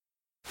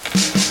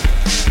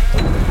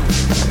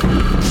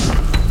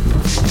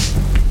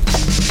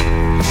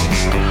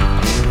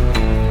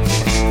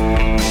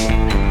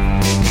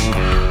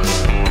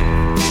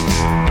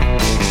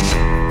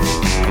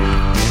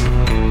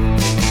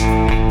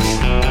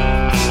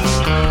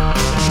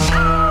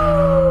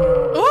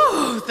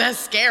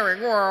scary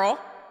girl.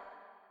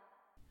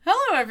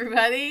 Hello,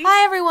 everybody.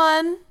 Hi,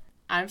 everyone.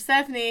 I'm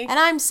Stephanie. And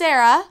I'm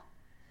Sarah.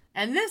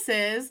 And this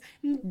is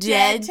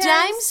Dead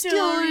Time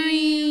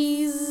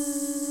Stories.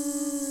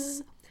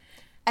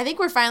 I think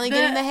we're finally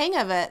getting the hang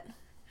of it.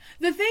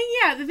 The thing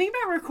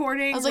about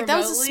recording I was like,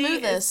 remotely, that was the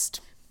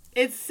smoothest.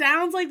 It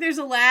sounds like there's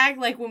a lag.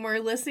 Like when we're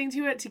listening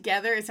to it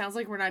together, it sounds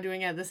like we're not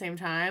doing it at the same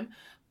time.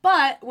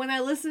 But when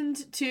I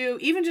listened to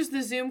even just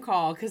the Zoom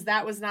call, because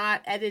that was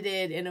not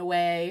edited in a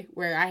way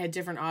where I had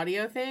different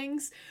audio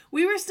things,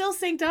 we were still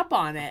synced up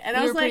on it. And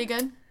I was like, pretty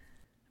good.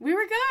 We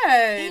were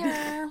good.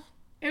 Yeah.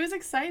 It was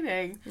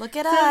exciting. Look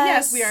at us. us. So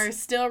yes, we are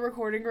still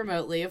recording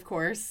remotely, of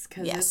course,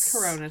 because it's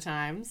Corona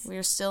times.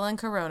 We're still in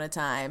Corona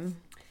time.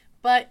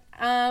 But,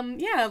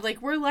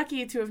 like, we're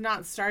lucky to have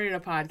not started a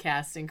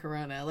podcast in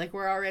Corona. Like,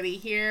 we're already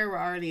here. We're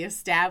already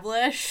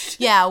established.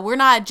 Yeah, we're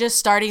not just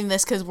starting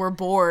this because we're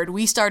bored.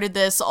 We started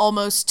this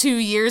almost 2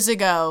 years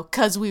ago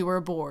because we were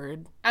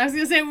bored. I was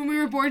going to say when we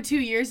were bored 2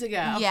 years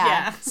ago.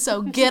 Yeah.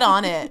 So get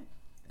on it.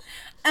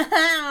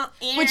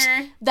 Which,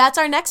 that's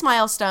our next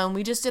milestone.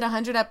 We just did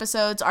 100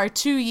 episodes. Our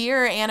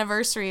 2-year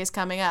anniversary is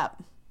coming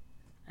up.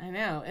 I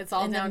know. It's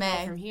all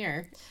downhill from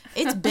here.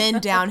 It's been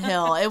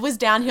downhill. It was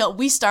downhill.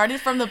 We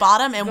started from the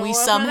bottom and we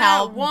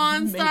somehow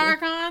one-star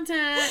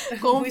content.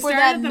 Going we for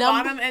started that at the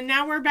bottom and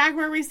now we're back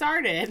where we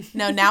started.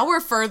 No, now we're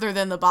further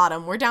than the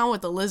bottom. We're down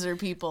with the lizard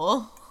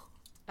people.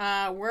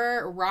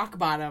 We're rock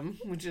bottom,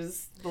 which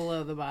is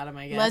below the bottom,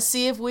 I guess. Let's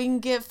see if we can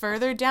get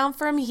further down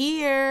from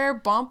here.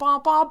 Bom,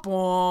 bom, bom,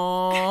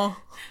 bom.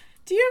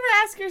 Do you ever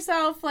ask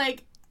yourself,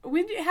 like,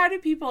 how do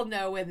people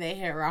know when they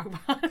hit rock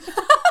bottom?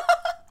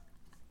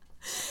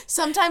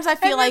 Sometimes I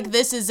feel like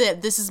this is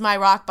it. This is my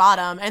rock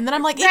bottom. And then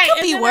I'm like, it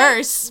could be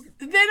worse.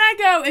 Then I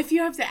go, if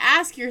you have to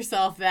ask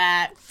yourself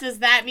that, does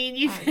that mean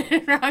you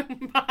hit rock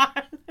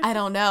bottom? I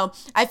don't know.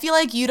 I feel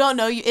like you don't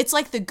know. It's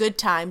like the good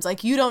times.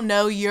 Like, you don't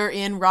know you're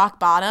in rock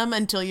bottom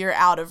until you're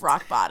out of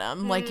rock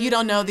bottom. Like, you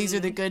don't know these are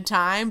the good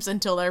times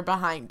until they're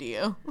behind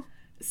you.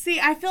 See,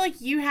 I feel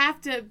like you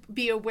have to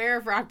be aware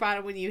of rock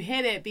bottom when you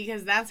hit it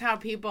because that's how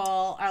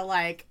people are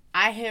like,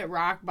 I hit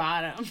rock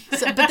bottom.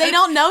 But they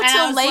don't know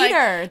till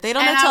later. They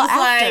don't know till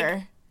after.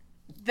 Like,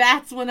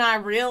 that's when I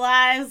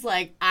realized,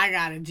 like, I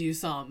gotta do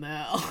something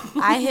else.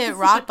 I hit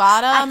rock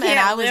bottom and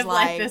I was live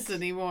like this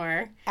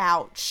anymore.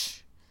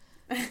 Ouch.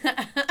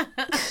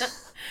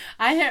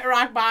 I hit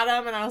rock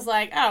bottom and I was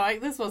like, oh,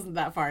 this wasn't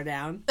that far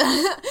down.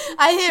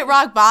 I hit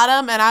rock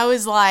bottom and I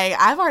was like,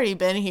 I've already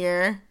been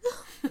here.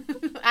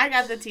 I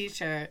got the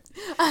t-shirt.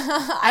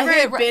 I've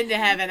already been to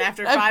heaven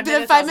after 5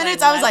 minutes. 5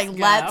 minutes, I was like,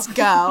 let's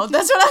go.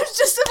 That's what I was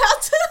just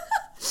about to.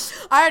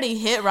 I already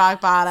hit rock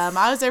bottom.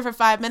 I was there for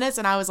 5 minutes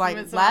and I was like,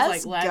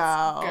 let's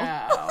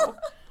go.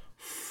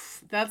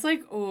 That's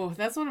like,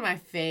 that's one of my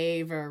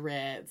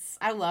favorites.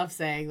 I love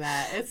saying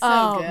that. It's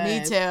so good.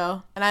 Me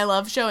too. And I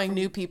love showing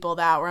new people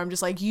that where I'm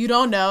just like, you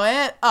don't know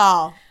it?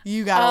 Oh,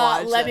 you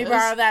gotta watch Let Me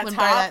Borrow That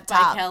Top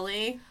by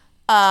Kelly.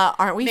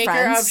 Aren't we Maker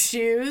friends? of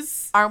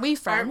shoes. Aren't we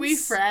friends? Aren't we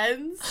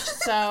friends?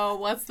 So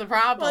what's the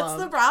problem? What's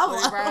the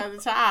problem? Let Me Borrow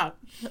the Top.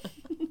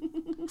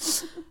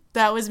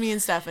 That was me and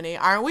Stephanie.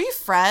 Aren't we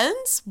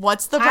friends?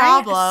 What's the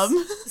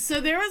problem? So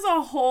there was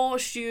a whole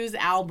shoes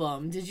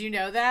album. Did you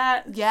know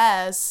that?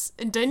 Yes.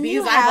 And didn't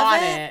you have I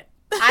bought it?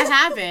 I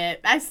have it.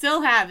 I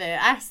still have it.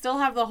 I still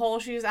have the whole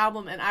shoes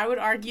album, and I would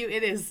argue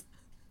it is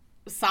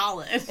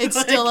solid. It's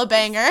still a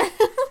banger.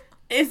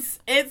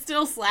 It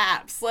still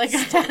slaps. Like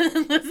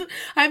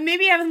I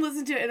maybe haven't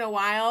listened to it in a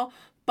while,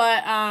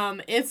 but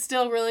it's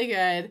still really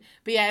good.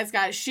 But yeah, it's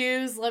got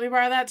Shoes, Let Me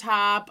Borrow That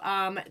Top,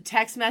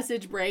 Text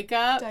Message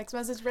Breakup. There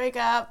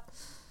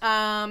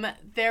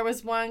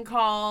was one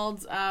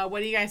called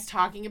What Are You Guys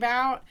Talking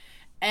About?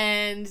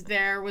 And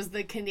there was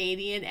the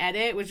Canadian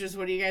edit, which is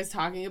What Are You Guys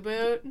Talking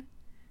About?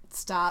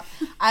 Stop.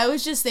 I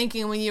was just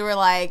thinking when you were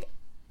like,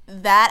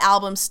 that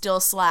album still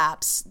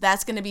slaps.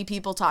 That's going to be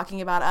people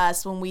talking about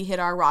us when we hit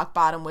our rock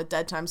bottom with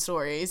Dead Time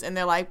Stories. And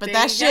they're like, but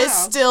that shit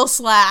still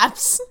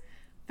slaps.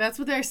 That's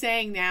what they're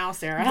saying now,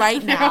 Sarah.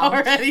 Right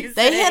now. They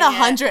hit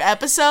 100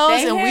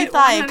 episodes and we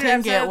thought it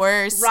couldn't get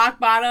worse. Rock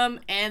bottom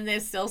and they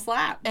still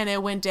slap. And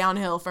it went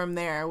downhill from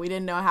there. We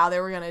didn't know how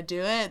they were going to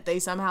do it. They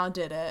somehow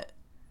did it.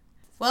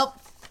 Well,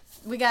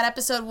 we got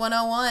episode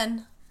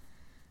 101.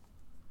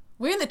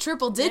 We're in the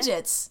triple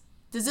digits.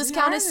 Does this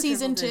count as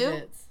season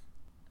 2?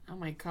 Oh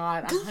my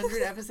god,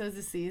 100 episodes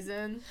a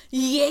season?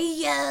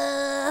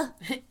 Yeah!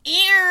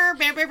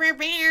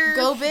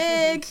 Go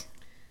big!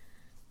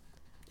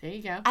 There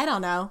you go. I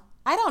don't know.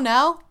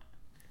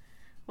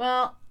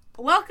 Well,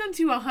 welcome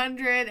to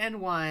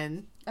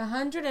 101.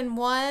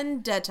 101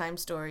 Dead Time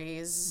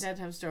Stories.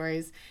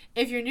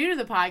 If you're new to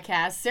the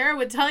podcast, Sarah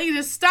would tell you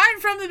to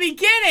start from the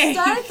beginning.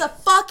 Start at the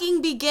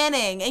fucking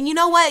beginning. And you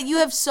know what? You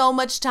have so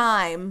much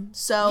time.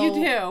 So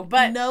you do,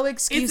 but no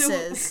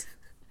excuses.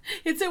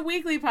 It's a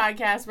weekly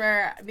podcast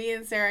where me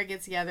and Sarah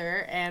get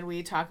together and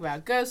we talk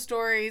about ghost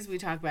stories, we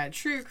talk about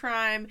true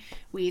crime,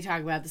 we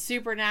talk about the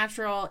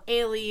supernatural,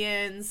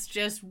 aliens,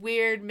 just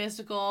weird,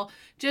 mystical,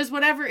 just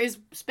whatever is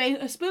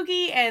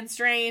spooky and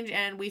strange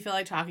and we feel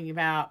like talking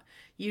about,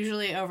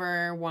 usually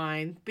over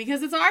wine,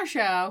 because it's our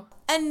show.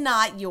 And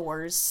not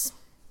yours.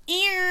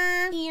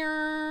 Ear.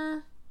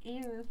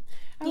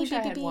 I wish I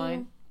had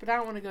wine, but I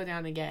don't want to go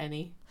down and get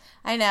any.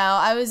 I know.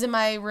 I was in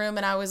my room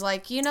and I was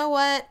like, you know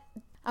what?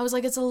 I was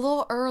like, it's a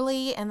little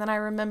early, and then I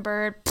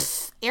remembered,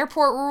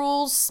 airport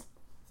rules.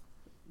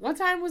 What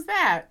time was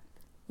that?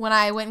 When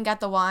I went and got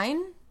the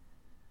wine.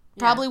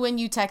 Probably when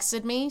you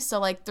texted me, so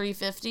like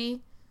 3:50.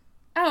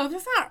 Oh,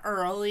 that's not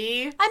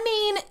early. I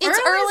mean, it's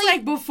early.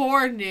 Like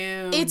before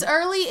noon. It's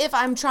early if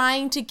I'm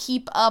trying to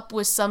keep up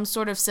with some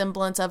sort of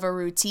semblance of a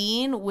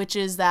routine, which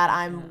is that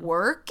I'm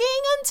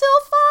working until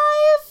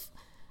 5.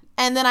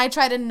 And then I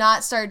try to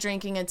not start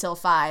drinking until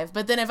 5.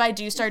 But then if I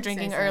do start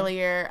drinking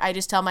earlier, I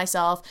just tell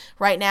myself,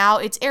 right now,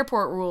 it's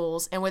airport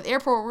rules. And with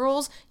airport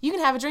rules, you can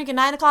have a drink at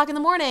 9 o'clock in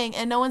the morning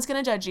and no one's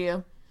going to judge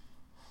you.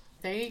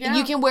 There you go. And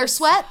you can wear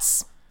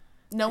sweats.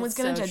 No one's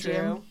going to judge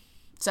you.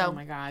 So, oh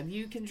my God.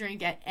 You can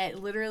drink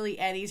at literally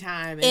any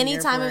time. Any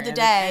time of the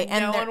day.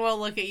 And no one will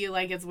look at you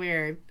like it's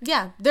weird.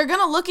 Yeah. They're going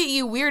to look at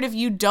you weird if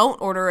you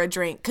don't order a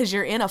drink because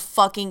you're in a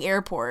fucking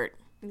airport.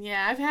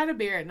 Yeah, I've had a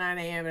beer at 9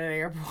 a.m. at an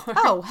airport.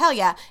 Oh, hell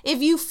yeah.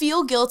 If you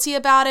feel guilty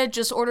about it,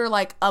 just order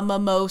like a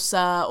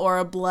mimosa or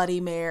a Bloody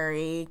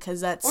Mary,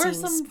 because that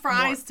seems or some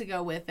fries to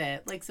go with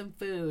it, like some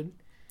food.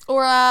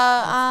 Or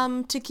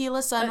a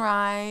tequila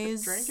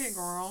sunrise. Drink it,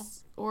 girl.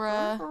 Or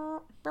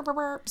a...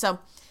 So,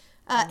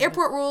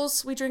 airport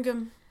rules, we drink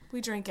them.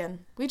 We drinking.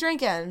 Now.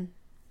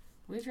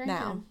 We drinking.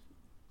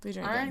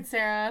 All right,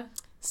 Sarah.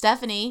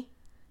 Stephanie.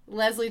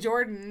 Leslie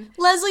Jordan,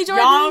 y'all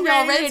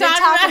ready to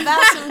talk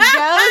about some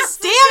ghosts?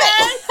 Damn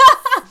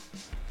it!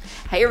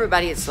 Hey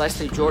everybody, it's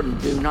Leslie Jordan.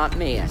 Do not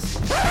miss.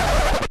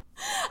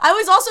 I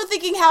was also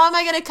thinking, how am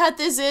I going to cut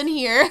this in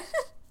here?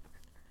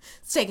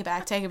 Let's take it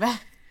back.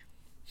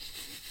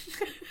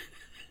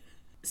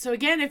 So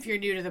again, if you're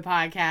new to the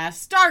podcast,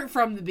 start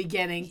from the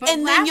beginning. But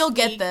and then you'll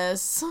get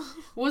this.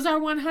 Was our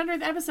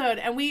 100th episode,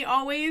 and we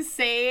always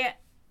say,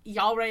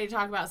 y'all ready to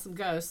talk about some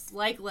ghosts,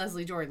 like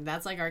Leslie Jordan.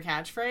 That's like our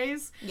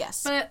catchphrase.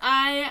 Yes. But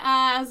I,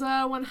 as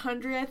a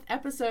 100th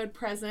episode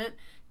present,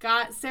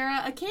 got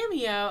Sarah a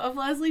cameo of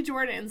Leslie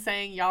Jordan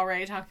saying, y'all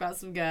ready to talk about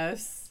some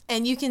ghosts.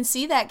 And you can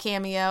see that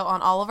cameo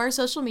on all of our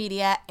social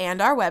media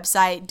and our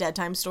website,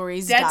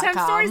 deadtimestories.com.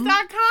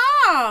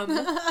 Deadtimestories.com.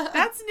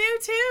 That's new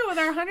too with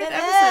our 100th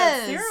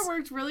episode. Sarah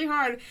worked really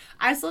hard.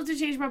 I still have to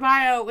change my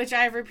bio, which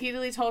I've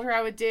repeatedly told her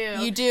I would do.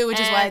 You do, which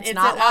is why it's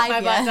not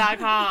live yet.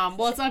 upmybutt.com.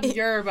 Well, it's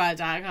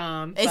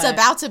upyourbutt.com. It's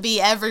about to be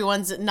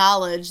everyone's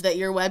knowledge that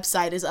your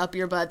website is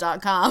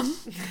upyourbutt.com.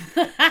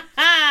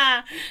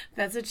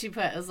 That's what she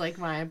put as like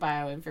my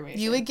bio information.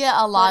 You would get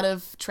a lot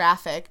of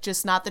traffic,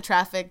 just not the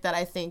traffic that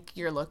I think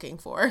you're looking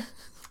for.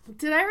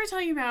 Did I ever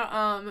tell you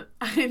about,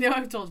 I know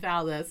I've told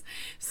Val this.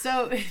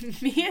 So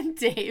me and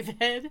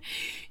David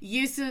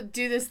used to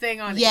do this thing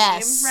on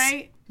AIM,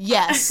 right?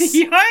 Yes.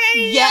 You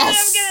already know what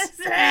I'm going to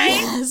say.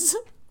 Yes.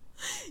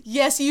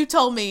 Yes, you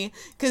told me,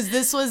 because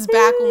this was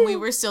back when we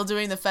were still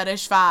doing the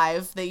Fetish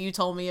 5 that you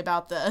told me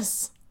about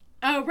this.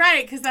 Oh,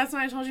 right, because that's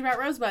when I told you about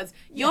Rosebuds.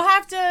 You'll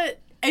have to...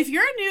 If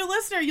you're a new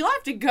listener, you'll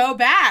have to go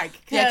back.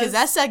 Yeah, because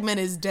that segment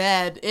is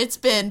dead. It's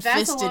been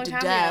fisted to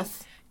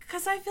death.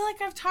 Because I feel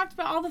like I've talked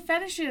about all the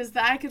fetishes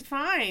that I could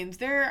find.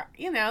 There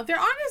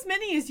aren't as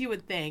many as you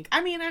would think.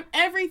 I mean,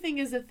 everything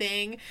is a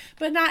thing,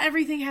 but not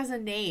everything has a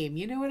name.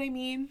 You know what I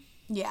mean?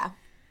 Yeah.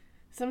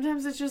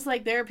 Sometimes it's just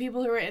like there are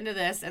people who are into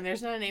this, and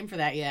there's not a name for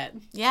that yet.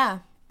 Yeah.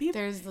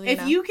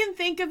 If you can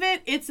think of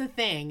it, it's a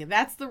thing.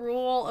 That's the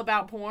rule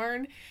about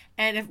porn.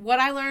 And if what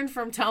I learned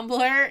from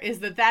Tumblr is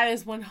that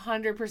is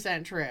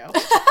 100% true.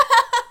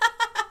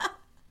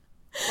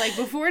 Like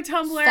before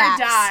Tumblr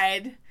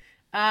died,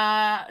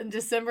 in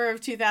December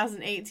of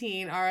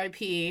 2018,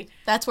 RIP.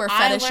 That's where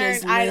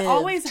fetishes live. I'd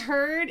always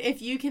heard,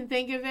 if you can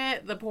think of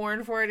it, the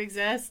porn for it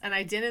exists, and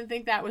I didn't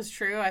think that was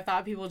true. I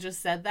thought people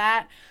just said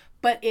that,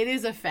 but it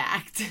is a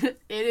fact. It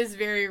is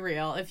very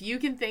real. If you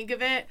can think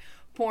of it,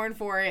 porn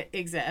for it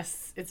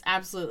exists. It's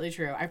absolutely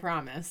true. I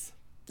promise.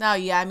 Oh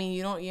yeah, I mean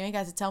you ain't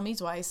got to tell me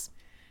twice.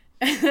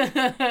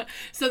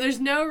 So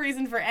there's no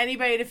reason for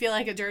anybody to feel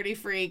like a dirty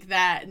freak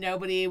that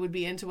nobody would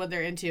be into what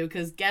they're into,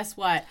 because guess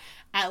what?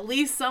 At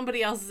least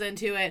somebody else is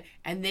into it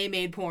and they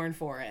made porn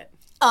for it.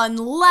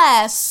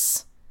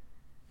 Unless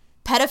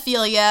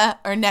pedophilia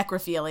or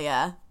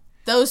necrophilia.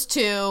 Those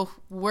two,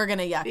 we're going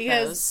to yuck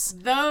because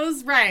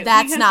those, right.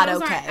 That's not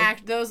okay.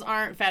 Those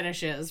aren't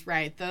fetishes,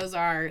 right? Those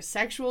are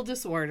sexual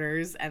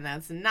disorders, and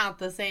that's not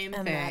the same thing.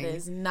 And that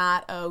is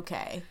not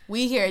okay.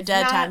 We here at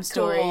Dead Time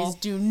Stories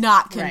do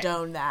not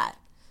condone that.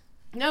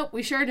 Nope,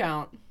 we sure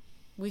don't.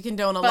 We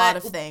condone a lot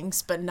of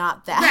things, but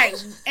not that. Right.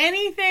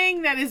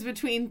 Anything that is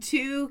between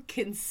two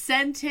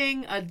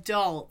consenting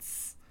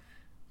adults.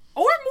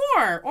 Or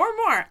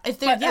more. If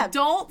they're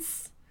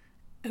adults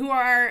who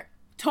are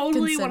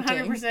totally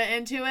consenting. 100%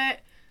 into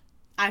it,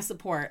 I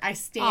support. I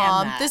stand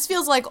that. This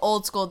feels like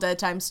old school Dead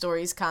Time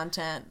Stories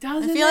content.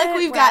 Doesn't I feel like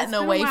we've gotten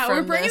away from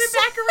We're bringing this. it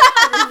back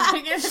around. We're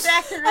bringing it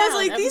back around. I was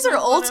like, these are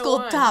old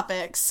school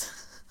topics.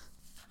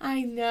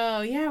 I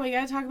know. Yeah, we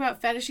got to talk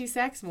about fetishy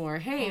sex more.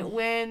 Hey,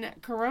 when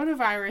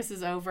coronavirus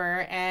is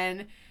over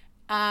and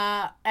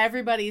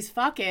everybody's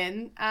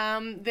fucking,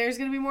 there's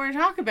going to be more to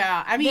talk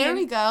about. I mean, there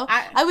we go.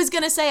 I was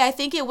going to say, I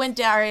think it went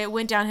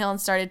downhill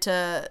and started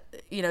to,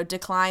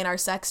 decline our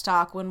sex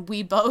talk when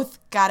we both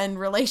got in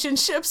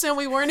relationships and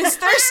we weren't as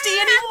thirsty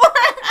anymore.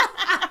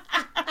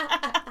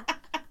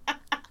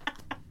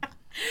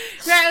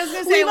 Right, I was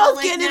gonna say, we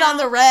both get it on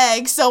the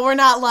reg, so we're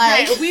not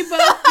like... Right, we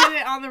both get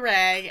it on the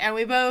reg, and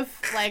we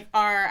both, like,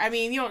 are... I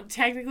mean, you don't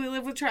technically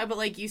live with Charlie, but,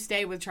 like, you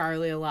stay with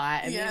Charlie a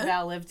lot, and me and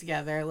Val live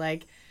together.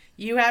 Like,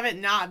 you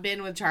haven't not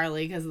been with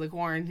Charlie because of the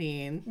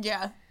quarantine.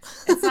 Yeah.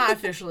 It's not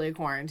officially a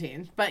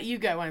quarantine, but you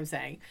get what I'm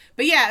saying.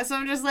 But, yeah, so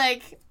I'm just,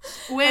 like,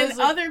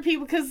 when other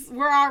people... Because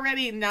we're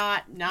already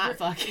not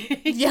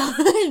fucking. Yeah,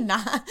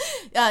 not.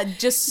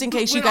 Just in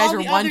case you guys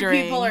are wondering.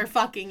 Other people are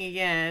fucking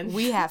again.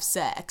 We have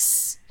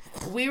sex.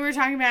 We were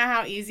talking about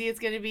how easy it's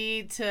going to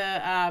be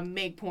to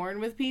make porn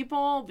with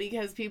people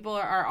because people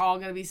are all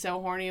going to be so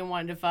horny and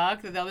wanting to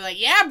fuck that they'll be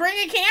like, yeah, bring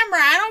a camera.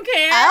 I don't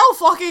care. I don't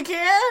fucking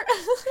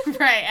care.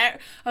 Right.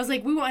 I was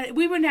like, we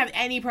wouldn't have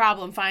any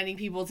problem finding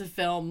people to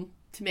film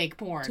to make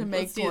porn.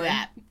 Let's do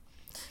that.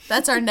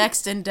 That's our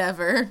next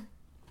endeavor.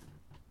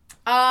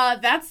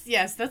 That's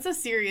a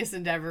serious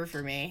endeavor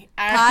for me.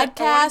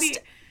 Podcast,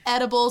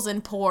 edibles,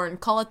 and porn.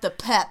 Call it the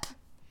PEP.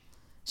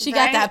 She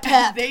got that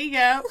pep. There you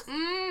go.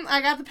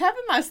 I got the pep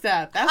in my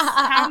step. That's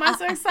how am I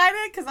so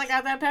excited? Because I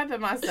got that pep in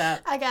my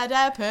step. I got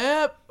that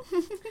pep.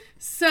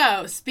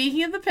 So,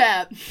 speaking of the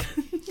pep.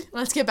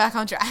 Let's get back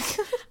on track.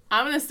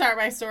 I'm going to start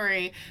my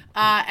story,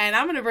 and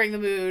I'm going to bring the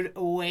mood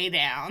way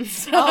down.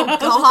 So oh,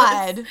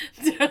 God.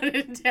 Tone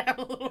it down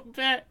a little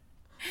bit.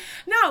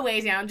 Not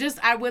way down. Just,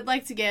 I would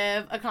like to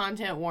give a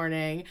content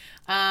warning.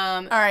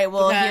 All right,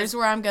 well, here's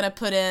where I'm going to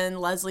put in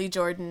Leslie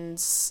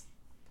Jordan's...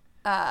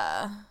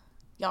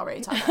 Y'all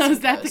ready to talk about Is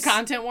that the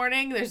content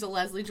warning? There's a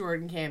Leslie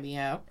Jordan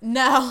cameo.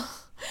 No,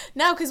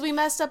 because we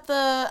messed up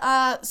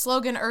the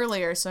slogan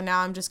earlier, so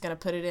now I'm just going to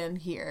put it in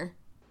here.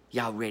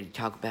 Y'all ready to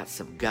talk about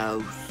some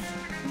ghosts?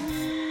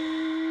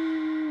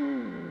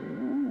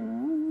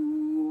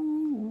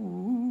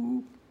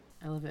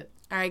 I love it.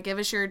 All right, give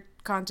us your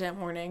content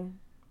warning.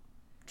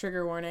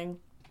 Trigger warning.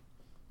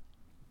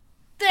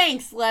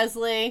 Thanks,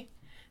 Leslie.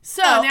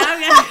 So now I'm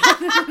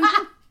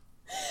going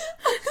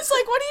It's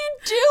like, what are you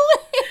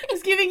doing? I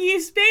was giving you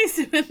space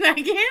to put that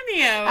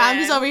cameo. I'm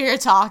just over here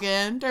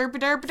talking. Derp,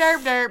 derp,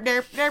 derp, derp,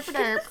 derp, derp,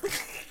 derp.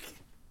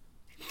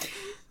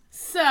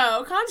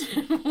 So,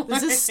 content warning.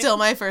 This is still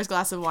my first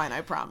glass of wine,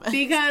 I promise.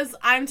 Because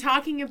I'm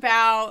talking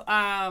about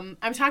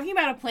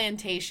a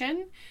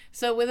plantation.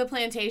 So, with a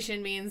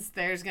plantation means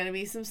there's going to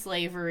be some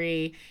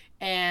slavery,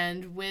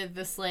 and with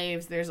the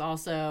slaves, there's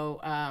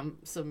also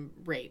some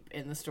rape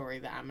in the story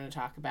that I'm going to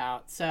talk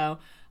about. So,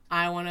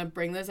 I want to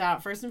bring those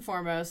out first and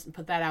foremost and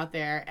put that out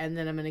there, and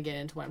then I'm going to get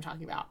into what I'm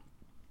talking about.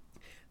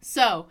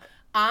 So,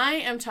 I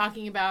am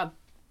talking about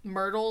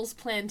Myrtle's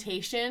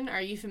Plantation.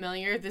 Are you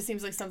familiar? This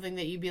seems like something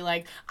that you'd be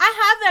like, I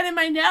have that in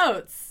my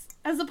notes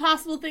as a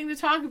possible thing to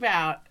talk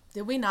about.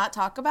 Did we not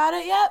talk about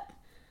it yet?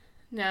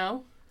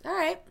 No. All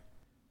right.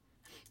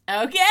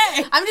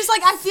 Okay. I'm just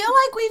like, I feel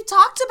like we've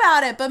talked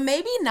about it, but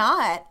maybe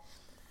not.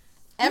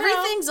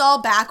 Everything's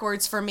all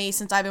backwards for me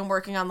since I've been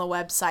working on the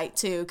website,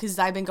 too, because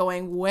I've been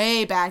going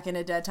way back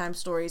into Dead Time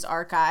Stories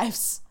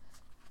archives.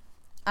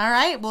 All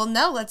right, well,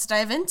 no, let's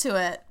dive into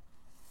it.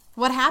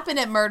 What happened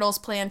at Myrtle's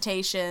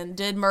Plantation?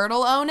 Did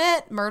Myrtle own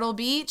it? Myrtle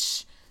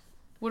Beach?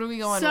 What are we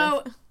going with?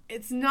 So,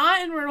 it's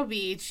not in Myrtle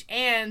Beach,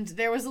 and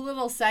there was a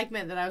little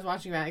segment that I was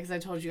watching about it because I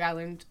told you I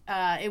learned,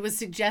 it was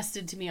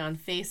suggested to me on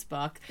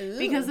Facebook. Ooh.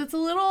 Because it's a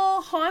little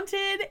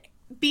haunted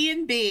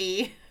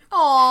B&B.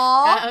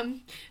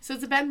 Aww. So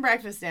it's a bed and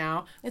breakfast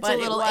now. It's a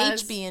little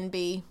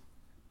HB&B.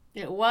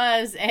 It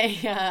was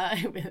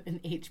an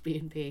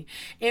HB&B.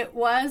 It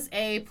was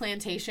a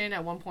plantation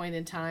at one point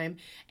in time.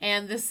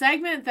 And the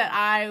segment that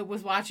I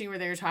was watching where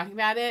they were talking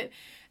about it,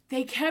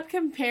 they kept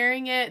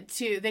comparing it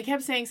to, they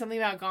kept saying something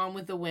about Gone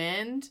with the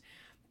Wind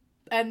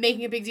and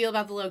making a big deal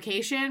about the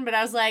location. But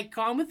I was like,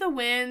 Gone with the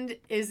Wind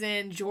is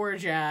in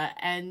Georgia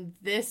and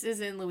this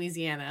is in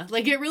Louisiana.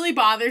 Like, it really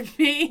bothered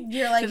me.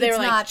 You're like, they it's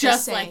were not like,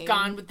 just the same. like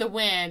Gone with the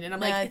Wind. And I'm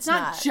like, it's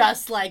not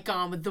just like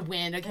Gone with the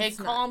Wind. Okay,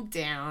 calm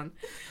down.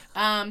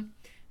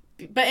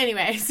 But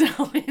anyway, so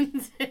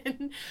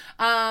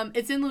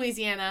it's in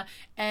Louisiana,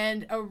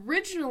 and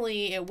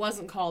originally it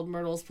wasn't called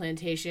Myrtle's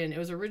Plantation. It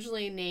was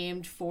originally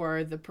named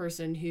for the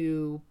person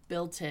who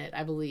built it,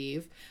 I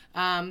believe.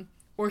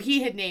 Or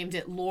he had named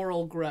it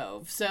Laurel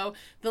Grove. So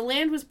the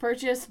land was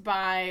purchased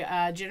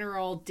by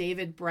General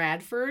David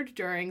Bradford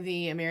during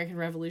the American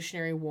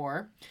Revolutionary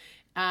War.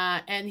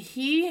 And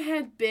he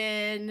had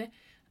been,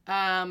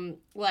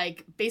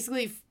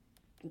 basically...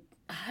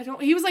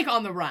 he was like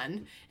on the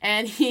run,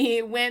 and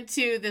he went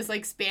to this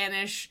like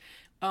Spanish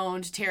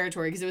owned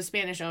territory because it was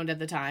Spanish owned at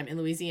the time in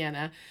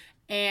Louisiana,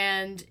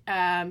 and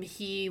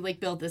he like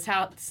built this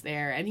house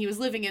there, and he was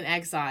living in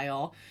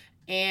exile.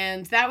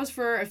 And that was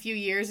for a few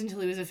years until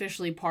he was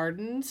officially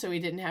pardoned, so he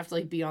didn't have to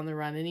like be on the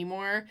run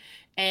anymore.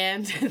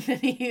 And then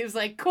he was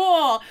like,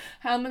 cool,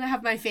 I'm going to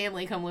have my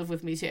family come live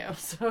with me too.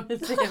 So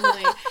his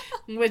family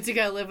went to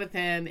go live with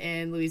him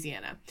in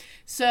Louisiana.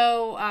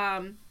 So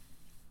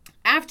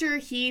after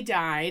he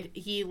died,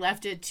 he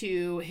left it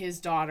to his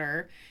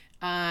daughter.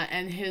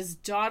 And his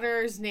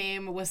daughter's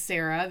name was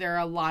Sarah. There are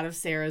a lot of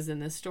Sarahs in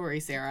this story,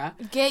 Sarah.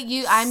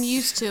 I'm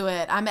used to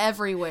it. I'm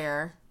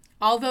everywhere.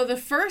 Although the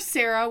first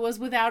Sarah was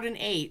without an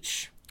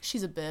H.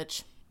 She's a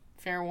bitch.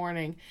 Fair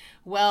warning.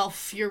 Well,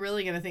 you're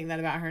really going to think that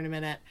about her in a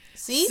minute.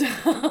 See?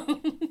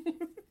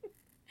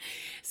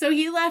 So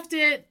he left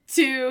it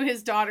to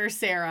his daughter,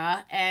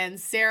 Sarah, and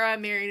Sarah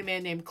married a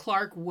man named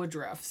Clark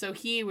Woodruff. So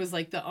he was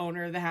like the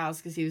owner of the house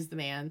because he was the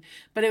man,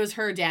 but it was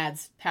her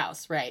dad's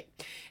house, right?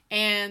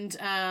 And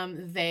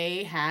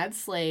they had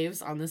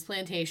slaves on this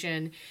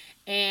plantation,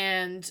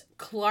 and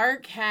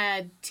Clark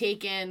had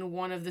taken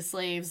one of the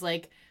slaves,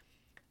 like,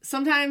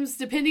 sometimes,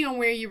 depending on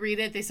where you read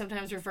it, they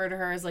sometimes refer to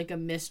her as, like, a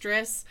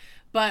mistress.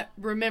 But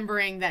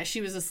remembering that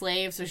she was a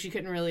slave, so she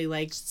couldn't really,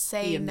 like,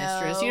 be a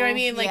mistress. You know what I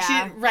mean? Like,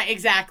 yeah. Right,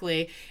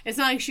 exactly. It's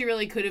not like she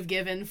really could have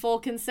given full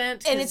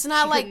consent. And it's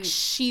not like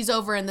she's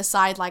over in the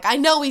side, like, I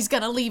know he's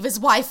gonna leave his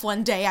wife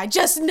one day. I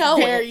just know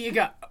it. There you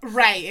go.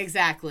 Right,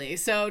 exactly.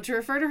 So to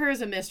refer to her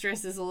as a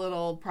mistress is a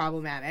little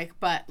problematic,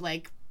 but,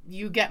 like,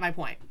 you get my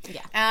point.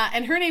 Yeah.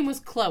 And her name was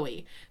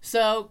Chloe.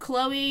 So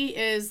Chloe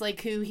is,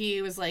 like, who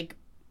he was, like,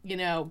 you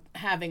know,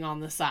 having on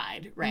the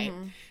side, right?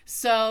 Mm-hmm.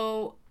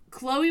 So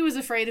Chloe was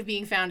afraid of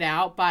being found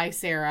out by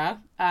Sarah,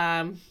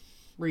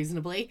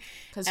 reasonably,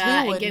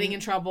 and getting in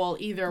trouble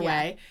either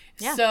way.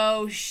 Yeah.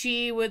 So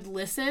she would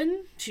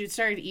listen. She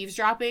started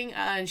eavesdropping,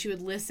 and she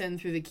would listen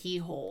through the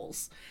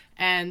keyholes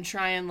and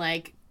try and,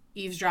 like,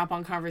 eavesdrop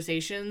on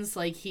conversations,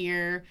 like,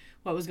 hear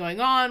what was going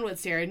on, what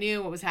Sarah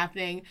knew, what was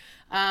happening.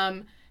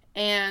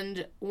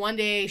 And one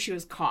day she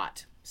was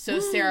caught.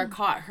 So Sarah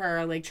caught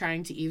her, like,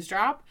 trying to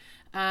eavesdrop.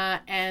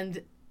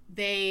 And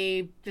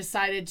they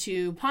decided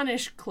to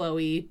punish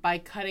Chloe by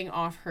cutting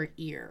off her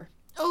ear.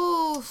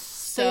 Oh,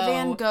 so they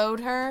Van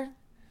Gogh'd her?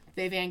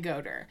 They Van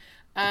Gogh'd her.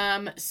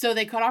 So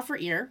they cut off her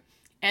ear,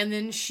 and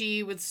then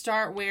she would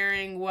start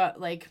wearing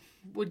what, like,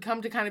 would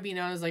come to kind of be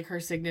known as, like,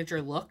 her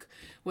signature look,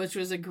 which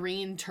was a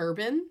green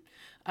turban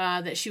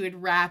that she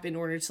would wrap in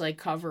order to, like,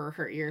 cover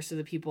her ear so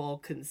that people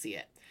couldn't see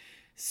it.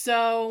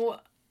 So,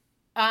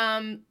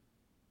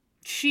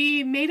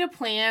 she made a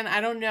plan.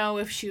 I don't know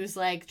if she was,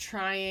 like,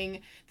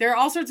 trying. There are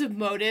all sorts of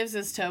motives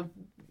as to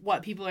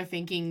what people are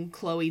thinking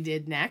Chloe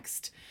did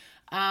next.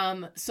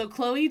 So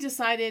Chloe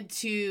decided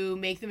to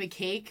make them a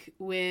cake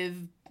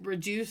with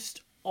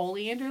reduced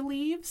oleander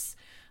leaves.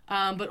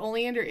 But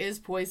oleander is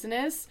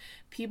poisonous.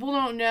 People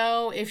don't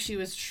know if she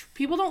was.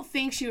 People don't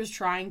think she was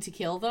trying to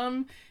kill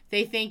them.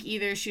 They think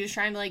either she was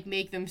trying to, like,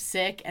 make them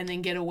sick and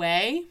then get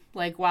away,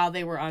 like, while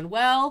they were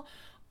unwell,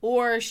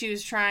 or she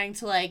was trying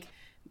to, like,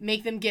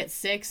 make them get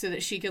sick so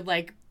that she could,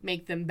 like,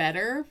 make them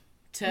better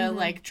to,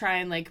 like, try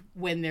and, like,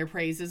 win their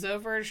praises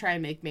over, to try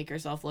and make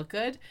herself look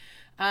good.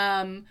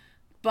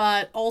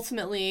 But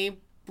ultimately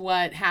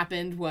what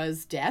happened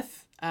was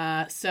death.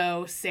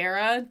 So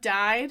Sarah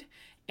died,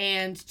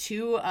 and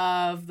 2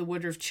 of the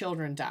Woodruff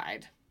children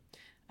died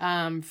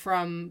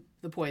from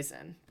the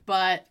poison.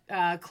 But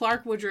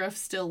Clark Woodruff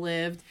still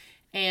lived,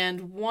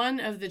 and 1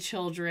 of the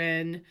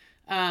children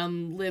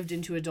lived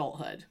into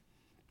adulthood.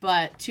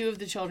 But 2 of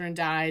the children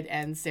died,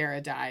 and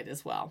Sarah died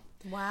as well.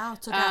 Wow,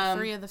 took out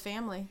 3 of the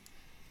family.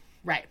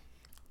 Right.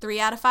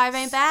 3 out of 5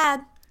 ain't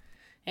bad.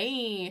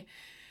 Hey.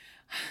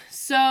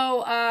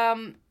 So,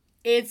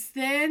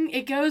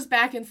 it goes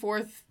back and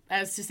forth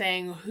as to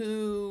saying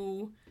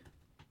who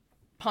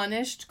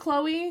punished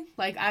Chloe.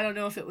 Like, I don't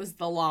know if it was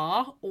the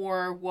law,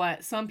 or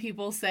what some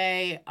people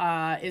say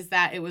is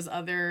that it was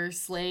other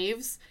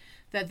slaves,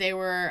 that they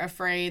were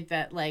afraid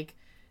that, like,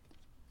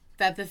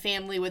 that the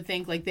family would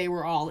think, like, they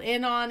were all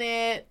in on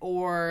it,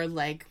 or,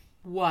 like,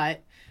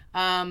 what.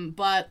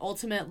 But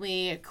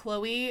ultimately,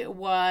 Chloe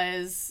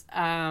was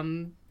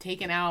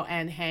taken out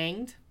and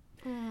hanged.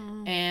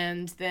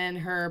 And then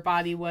her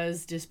body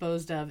was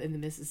disposed of in the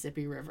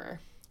Mississippi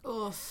River.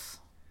 Oof.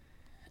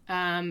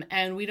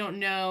 And we don't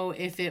know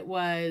if it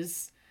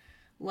was,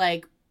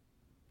 like,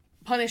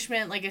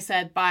 punishment, like I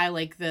said, by,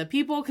 like, the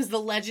people, because the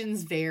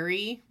legends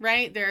vary,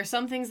 right? There are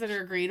some things that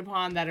are agreed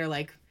upon that are,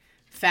 like,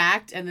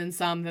 fact, and then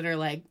some that are,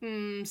 like,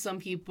 some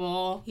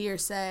people...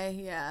 Hearsay,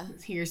 yeah.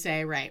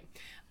 Hearsay, right.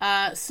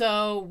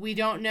 So we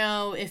don't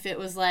know if it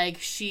was, like,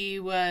 she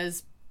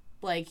was,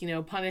 like, you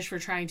know, punished for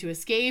trying to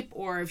escape,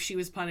 or if she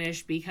was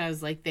punished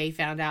because, like, they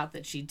found out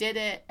that she did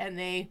it and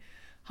they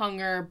hung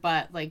her,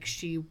 but, like,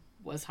 she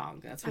was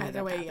hung. That's what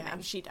either way, yeah,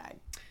 she died.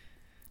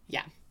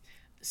 Yeah.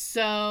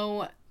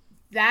 So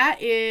that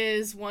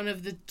is one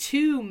of the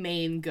 2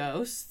 main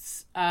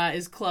ghosts,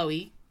 is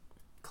Chloe.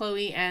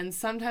 Chloe, and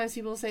sometimes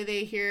people say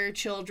they hear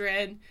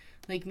children,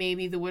 like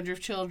maybe the Woodruff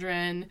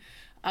children.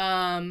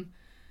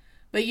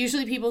 But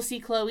usually people see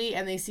Chloe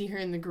and they see her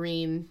in the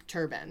green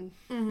turban.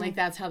 Mm-hmm. Like,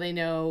 that's how they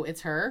know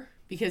it's her,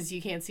 because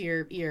you can't see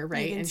her ear,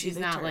 right? And she's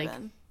not turban. Like...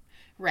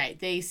 Right.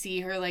 They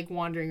see her, like,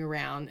 wandering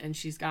around, and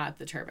she's got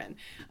the turban.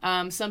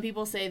 Some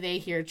people say they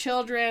hear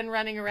children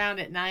running around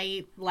at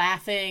night,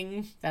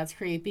 laughing. That's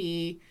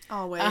creepy.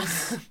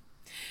 Always.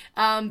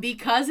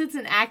 Because it's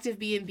an active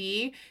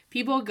B&B,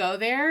 people go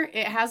there.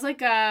 It has,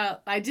 like,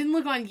 I didn't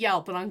look on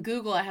Yelp, but on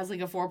Google it has, like,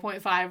 a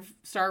 4.5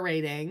 star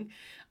rating.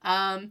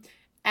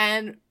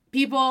 And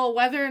people,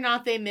 whether or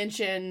not they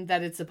mention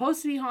that it's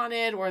supposed to be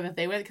haunted or that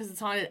they went because it's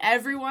haunted,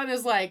 everyone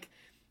is like,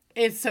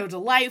 it's so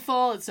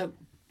delightful. It's so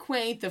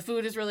quaint. The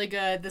food is really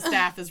good. The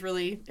staff is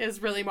really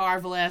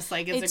marvelous.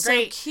 Like, it's a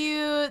great, so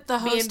cute. The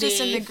hostess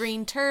in the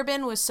green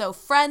turban was so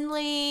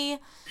friendly.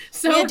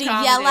 So we had to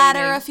yell at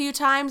her a few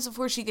times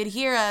before she could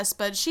hear us,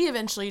 but she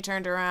eventually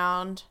turned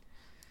around.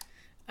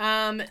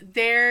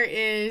 There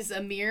is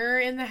a mirror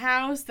in the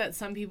house that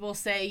some people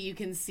say you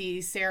can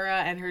see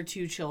Sarah and her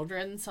 2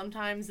 children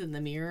sometimes in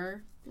the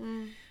mirror.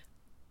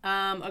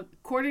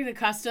 According to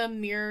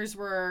custom, mirrors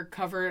were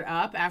covered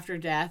up after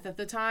death at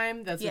the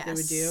time. That's what they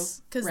would do.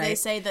 Because they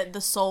say that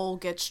the soul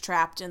gets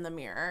trapped in the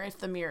mirror if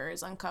the mirror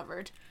is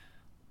uncovered.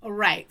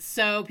 Right.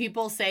 So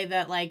people say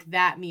that, like,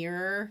 that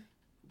mirror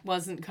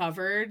wasn't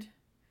covered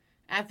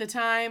at the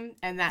time,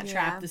 and that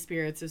trapped the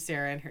spirits of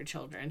Sarah and her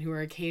children, who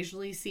are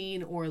occasionally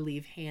seen or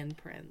leave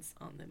handprints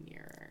on the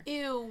mirror.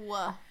 Ew.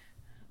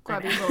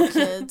 Grubby little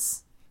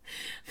kids.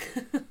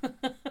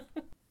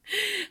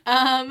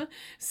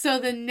 So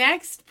the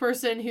next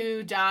person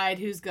who died,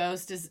 whose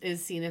ghost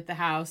is seen at the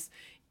house,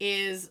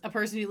 is a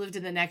person who lived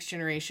in the next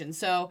generation.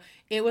 So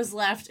it was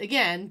left,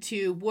 again,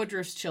 to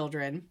Woodruff's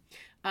children,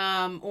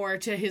 or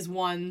to his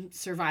one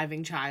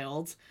surviving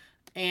child.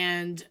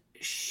 And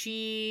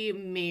she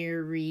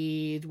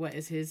married, what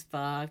is his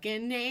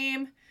fucking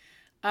name?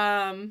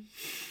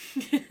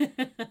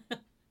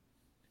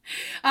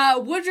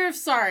 Woodruff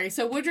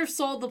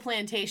sold the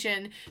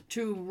plantation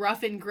to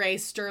Ruffin Gray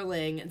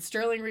Sterling, and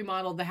Sterling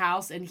remodeled the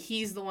house, and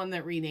he's the one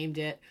that renamed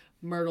it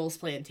Myrtle's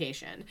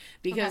Plantation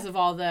because of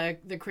all the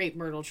crepe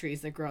myrtle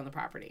trees that grow on the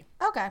property.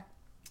 Okay.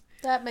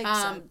 That makes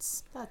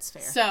sense. That's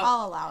fair. So,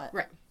 I'll allow it.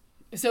 Right.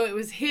 So it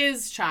was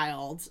his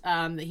child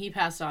that he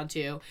passed on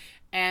to,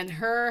 and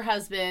her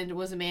husband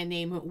was a man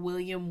named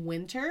William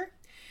Winter.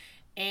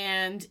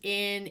 And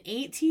in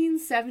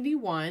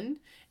 1871,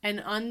 an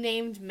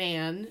unnamed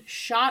man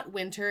shot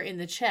Winter in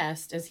the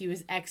chest as he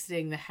was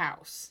exiting the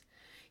house.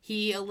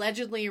 He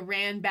allegedly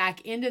ran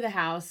back into the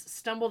house,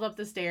 stumbled up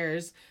the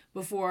stairs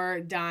before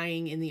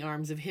dying in the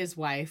arms of his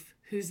wife,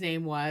 whose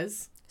name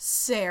was...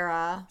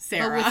 Sarah.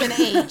 But with an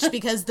H,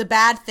 because the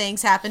bad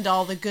things happened to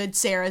all the good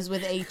Sarahs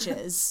with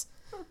H's.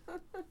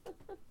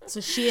 So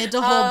she had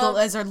to hold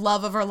as her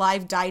love of her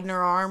life died in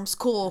her arms.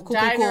 Cool.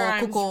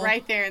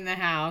 Right there in the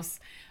house.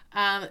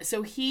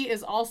 So he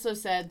is also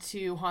said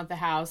to haunt the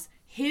house.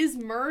 His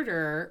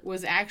murder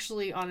was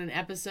actually on an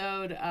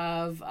episode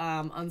of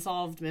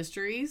Unsolved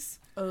Mysteries.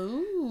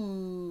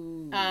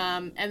 Oh.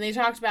 And they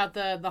talked about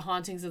the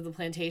hauntings of the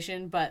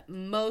plantation, but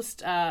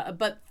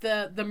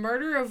the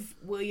murder of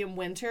William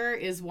Winter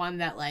is one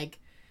that, like,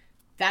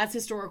 that's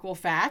historical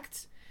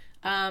fact.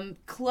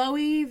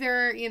 Chloe,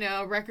 their,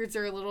 records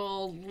are a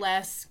little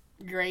less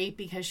great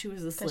because she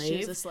was a slave. She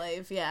was a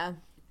slave, yeah.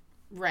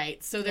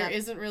 Right. So there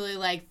isn't really,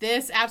 like,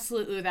 this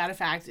absolutely without a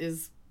fact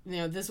is,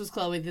 this was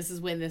Chloe, this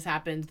is when this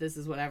happened, this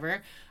is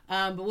whatever.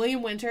 But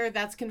William Winter,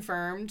 that's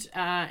confirmed,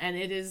 and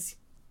it is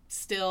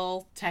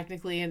still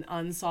technically an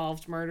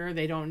unsolved murder.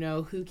 They don't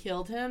know who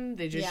killed him.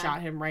 They just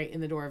shot him right in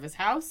the door of his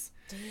house.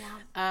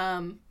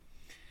 Damn.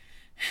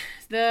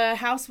 The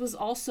house was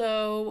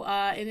also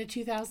in a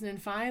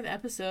 2005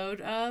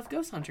 episode of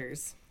Ghost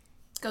Hunters.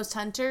 Ghost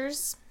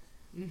Hunters?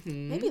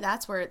 Mm-hmm. Maybe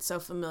that's where it's so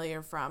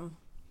familiar from.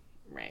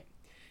 Right.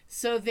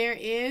 So there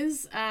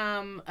is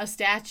a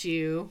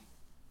statue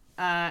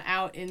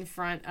out in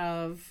front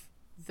of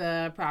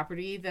the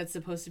property that's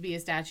supposed to be a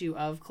statue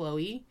of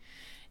Chloe.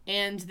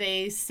 And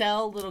they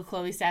sell little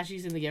Chloe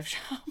statues in the gift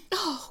shop.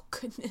 Oh,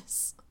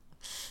 goodness.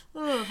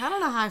 Ugh, I don't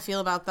know how I feel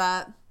about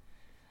that.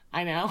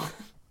 I know.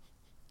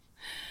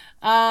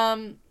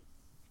 I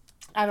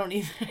don't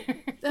either.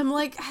 I'm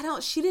like,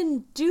 she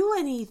didn't do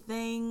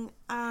anything.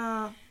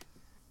 Right.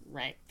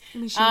 I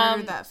mean, she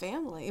murdered that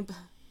family. But...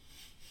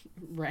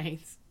 Right.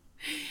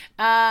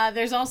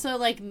 There's also,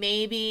 like,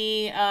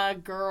 maybe a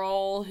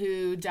girl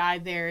who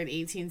died there in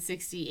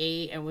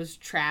 1868 and was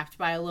trapped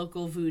by a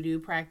local voodoo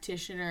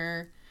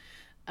practitioner.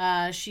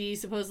 She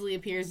supposedly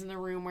appears in the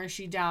room where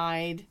she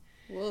died.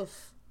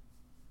 Woof.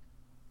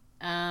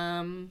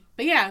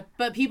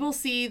 But people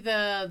see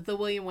the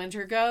William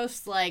Winter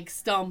ghost, like,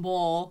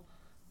 stumble,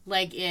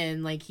 like,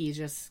 in, like, he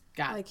just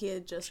got like he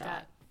had just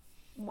shot.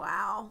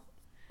 Wow.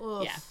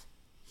 Oof. Yeah.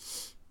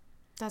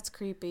 That's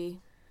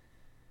creepy.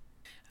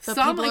 But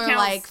some people are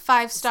like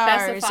 5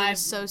 stars. It was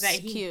so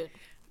cute.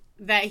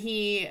 That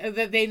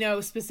they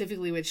know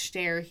specifically which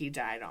stair he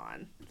died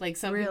on. Like,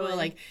 some people are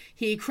like,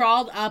 he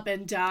crawled up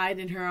and died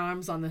in her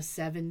arms on the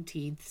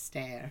 17th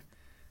stair.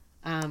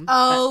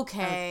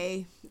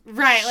 Okay.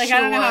 Right, like, sure.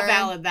 I don't know how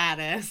valid that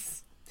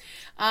is.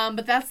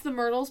 But that's the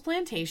Myrtles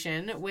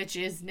Plantation, which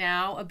is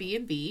now a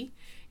B&B,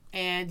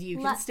 and you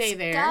can stay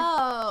there. Let's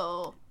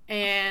go.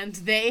 And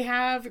they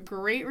have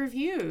great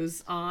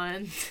reviews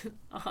on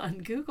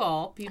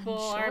Google. People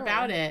are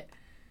about it.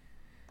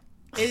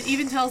 It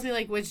even tells me,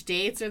 like, which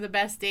dates are the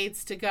best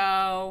dates to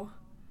go.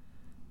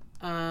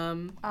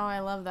 Oh, I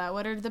love that.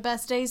 What are the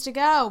best days to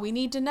go? We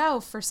need to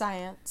know for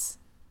science.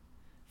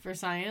 For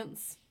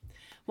science?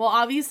 Well,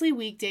 obviously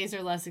weekdays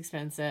are less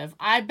expensive.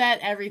 I bet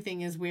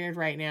everything is weird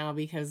right now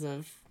because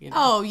of,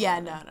 Oh, yeah,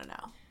 no.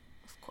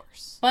 Of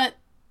course. But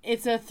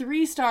it's a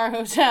 3-star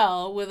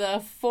hotel with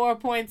a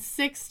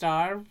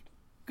 4.6-star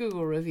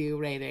Google review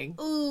rating.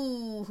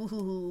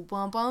 Ooh,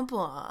 blah, blah,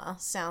 blah.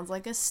 Sounds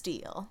like a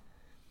steal.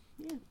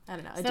 Yeah. I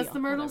don't know. So that's the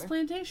Myrtles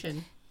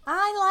Plantation.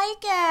 I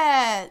like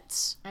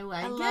it. I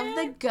love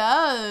the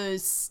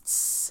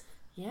ghosts.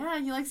 Yeah,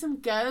 you like some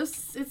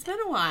ghosts? It's been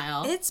a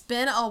while. It's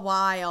been a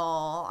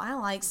while. I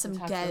like some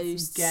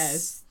ghosts. Some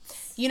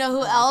ghosts. You know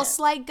who else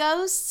like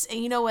ghosts?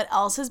 And you know what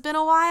else has been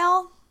a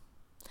while?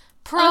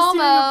 Promos.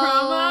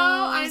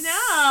 I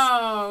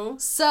know.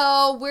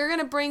 So we're going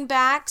to bring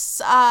back,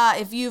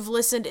 if you've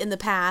listened in the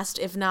past,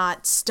 if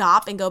not,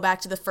 stop and go back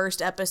to the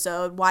first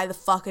episode. Why the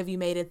fuck have you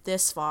made it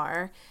this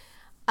far?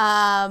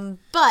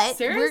 But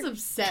Sarah's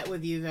upset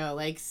with you though,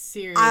 like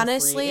seriously.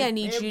 Honestly, I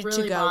need you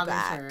really to go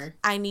back. Her.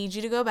 I need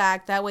you to go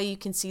back. That way you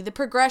can see the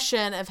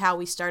progression of how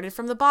we started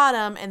from the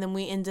bottom and then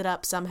we ended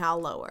up somehow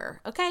lower.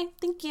 Okay,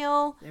 thank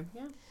you. There we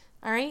go.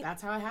 All right.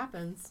 That's how it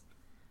happens.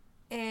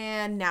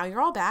 And now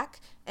you're all back.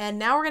 And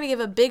now we're going to give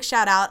a big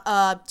shout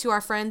out to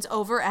our friends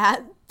over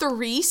at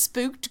 3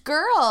 Spooked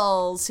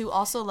Girls, who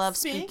also love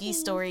spooky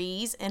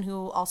stories and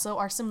who also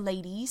are some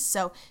ladies.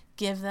 So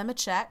give them a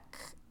check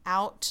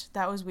out.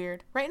 That was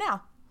weird. Right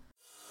now.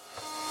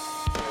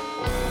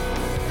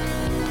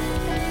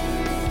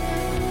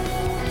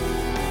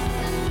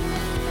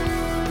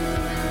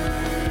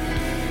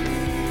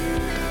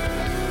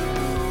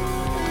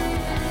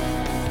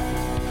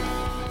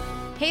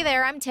 Hey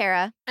there, I'm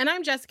Tara. And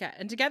I'm Jessica,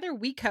 and together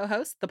we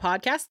co-host the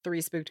podcast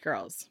 3 Spooked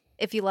Girls.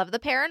 If you love the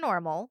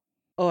paranormal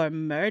or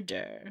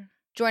murder,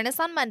 join us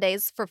on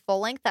Mondays for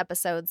full-length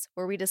episodes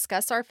where we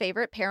discuss our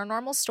favorite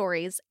paranormal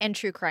stories and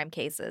true crime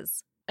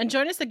cases. And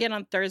join us again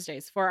on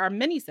Thursdays for our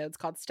minisodes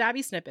called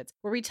Stabby Snippets,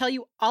 where we tell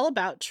you all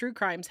about true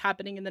crimes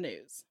happening in the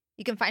news.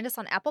 You can find us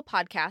on Apple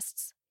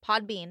Podcasts,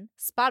 Podbean,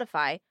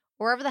 Spotify,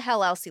 or wherever the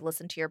hell else you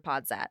listen to your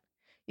pods at.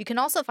 You can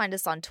also find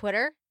us on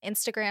Twitter,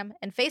 Instagram,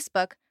 and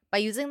Facebook by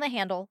using the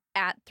handle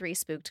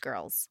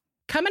 @3SpookedGirls.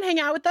 Come and hang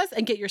out with us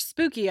and get your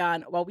spooky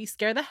on while we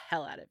scare the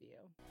hell out of you.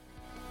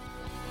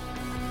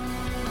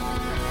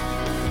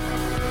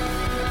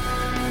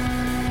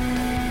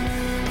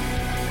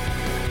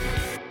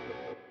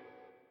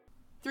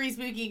 Three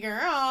Spooky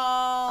Girls.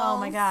 Oh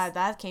my god,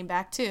 that came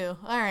back too.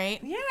 All right.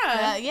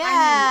 Yeah.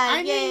 Yeah.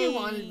 I knew you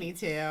wanted me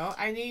to.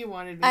 I knew you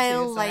wanted me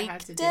to, so I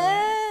had to do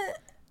it.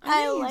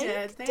 I liked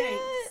it.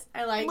 Thanks.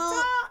 I liked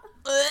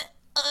it.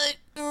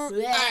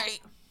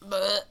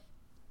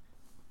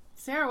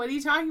 Sarah, what are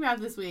you talking about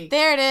this week?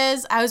 There it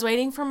is. I was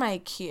waiting for my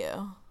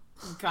cue.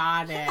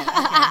 Got it. Okay, sorry.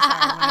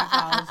 My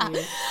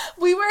apologies.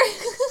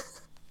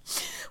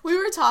 We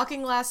were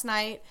talking last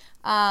night,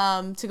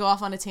 to go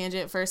off on a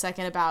tangent for a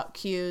second about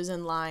cues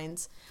and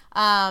lines.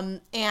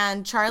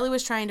 And Charlie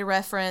was trying to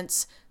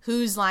reference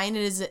Whose Line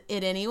Is It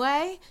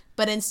Anyway?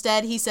 But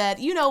instead he said,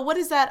 what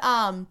is that,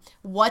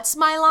 What's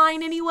My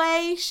Line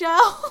Anyway show?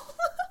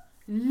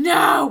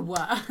 No!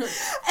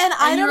 And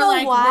I don't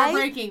know why. We're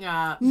breaking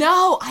up.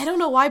 No, I don't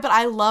know why, but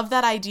I love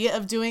that idea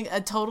of doing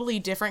a totally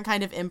different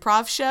kind of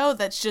improv show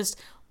that's just,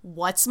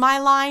 what's my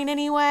line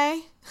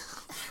anyway?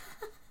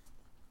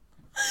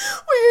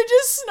 Where you're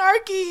just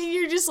snarky and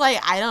you're just like,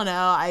 I don't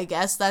know, I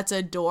guess that's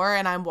a door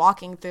and I'm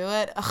walking through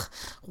it. Ugh,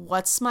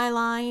 what's my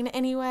line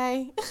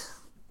anyway?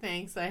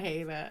 Thanks, I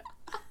hate it.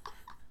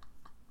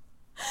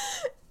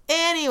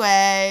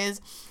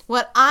 Anyways,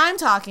 what I'm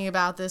talking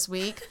about this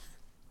week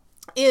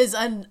is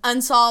an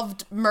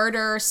unsolved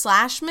murder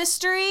 /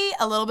 mystery,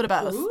 a little bit of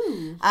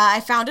both. I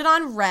found it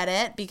on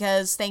Reddit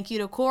because thank you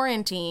to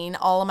quarantine,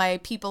 all of my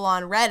people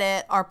on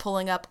Reddit are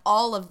pulling up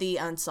all of the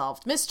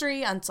unsolved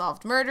mystery,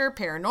 unsolved murder,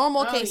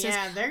 paranormal cases,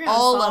 they're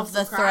all solve of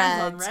the some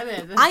crimes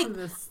threads. on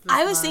Reddit.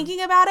 I was thinking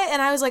about it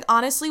and I was like,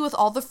 honestly, with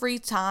all the free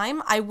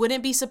time, I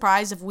wouldn't be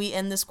surprised if we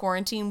end this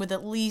quarantine with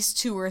at least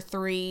 2 or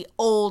 3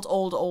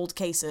 old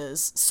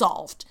cases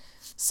solved.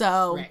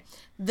 So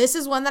This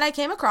is one that I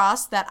came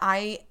across that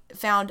I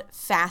found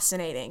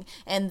fascinating.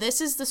 And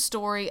this is the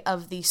story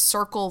of the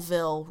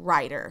Circleville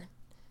writer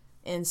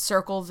in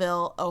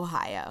Circleville,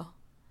 Ohio.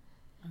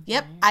 Okay.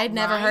 Yep, I'd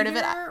never heard of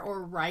it. Writer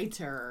or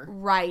writer?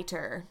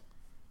 Writer.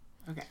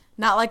 Okay.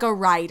 Not like a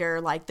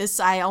writer, like this,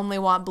 I only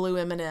want blue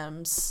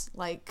M&Ms,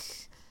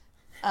 like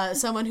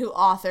someone who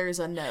authors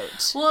a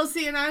note. Well,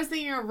 see, and I was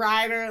thinking a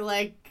rider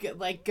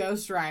like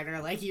Ghost Rider,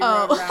 like he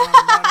rode around on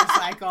a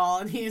motorcycle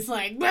and he's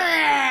like,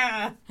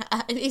 bah!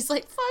 And he's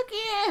like, fuck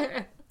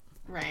yeah.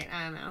 Right,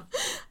 I don't know.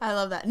 I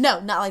love that. No,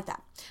 not like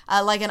that.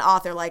 Like an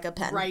author, like a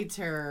pen.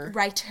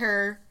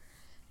 Writer.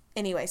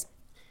 Anyways.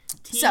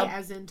 T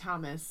as in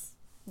Thomas.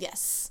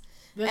 Yes.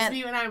 That's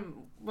me when I'm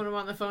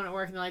on the phone at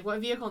work and they're like, what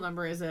vehicle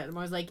number is it? I'm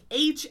always like,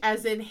 H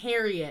as in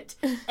Harriet.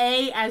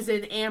 A as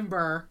in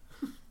Amber.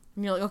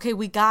 And you're like, okay,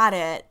 we got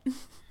it.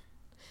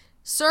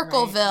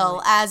 Circleville,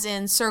 right. As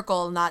in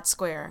circle, not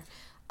square.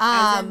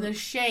 As in the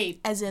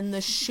shape. As in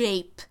the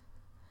shape.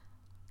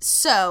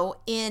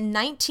 So, in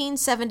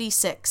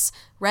 1976,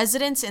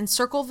 residents in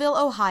Circleville,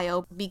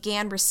 Ohio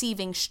began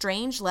receiving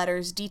strange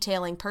letters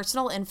detailing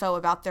personal info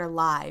about their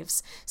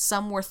lives.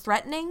 Some were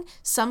threatening,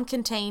 some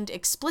contained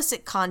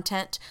explicit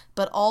content,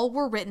 but all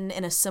were written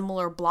in a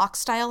similar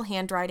block-style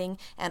handwriting,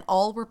 and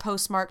all were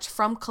postmarked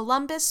from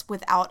Columbus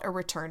without a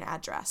return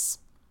address.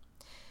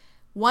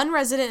 One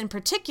resident in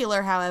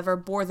particular, however,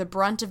 bore the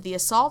brunt of the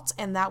assault,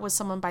 and that was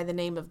someone by the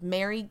name of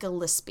Mary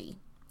Gillespie.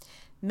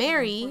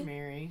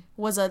 Mary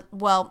was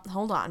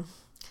hold on.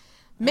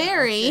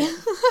 Mary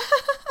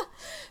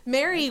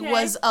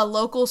was a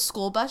local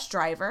school bus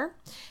driver,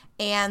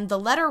 and the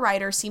letter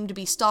writer seemed to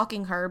be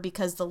stalking her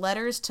because the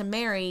letters to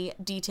Mary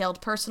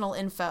detailed personal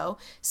info,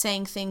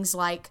 saying things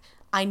like,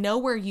 I know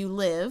where you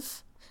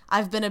live,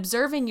 I've been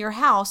observing your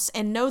house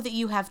and know that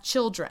you have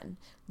children.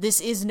 This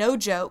is no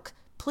joke.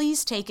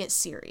 Please take it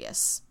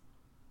serious.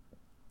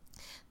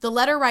 The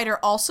letter writer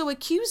also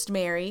accused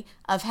Mary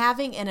of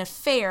having an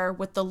affair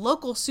with the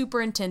local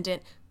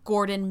superintendent,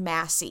 Gordon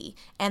Massey,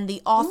 and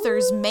the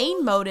author's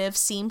main motive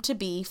seemed to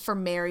be for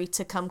Mary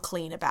to come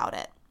clean about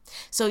it.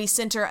 So he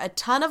sent her a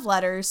ton of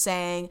letters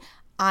saying,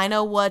 I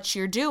know what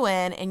you're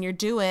doing, and you're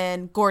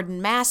doing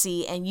Gordon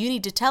Massey, and you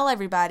need to tell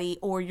everybody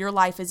or your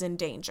life is in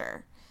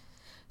danger.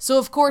 So,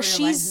 of course,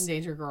 your life's in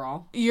danger,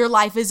 girl. Your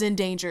life is in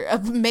danger.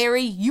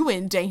 Mary, you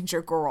in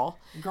danger, girl.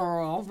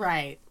 Girl,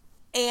 right.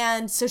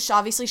 And so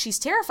she's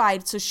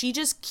terrified, so she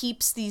just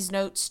keeps these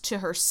notes to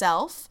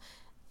herself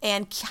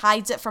and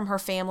hides it from her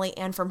family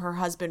and from her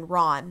husband,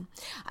 Ron,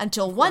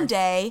 until one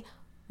day,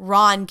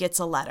 Ron gets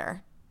a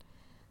letter.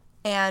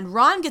 And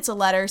Ron gets a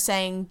letter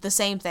saying the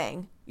same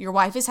thing. Your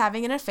wife is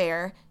having an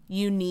affair.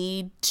 You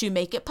need to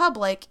make it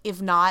public.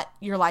 If not,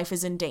 your life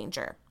is in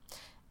danger.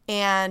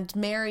 And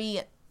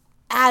Mary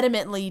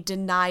adamantly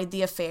denied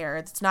the affair.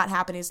 It's not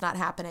happening. It's not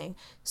happening.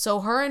 So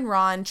her and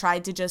Ron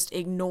tried to just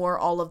ignore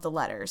all of the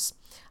letters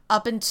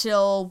up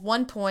until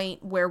one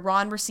point where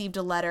Ron received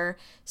a letter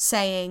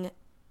saying,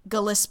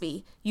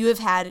 Gillespie, you have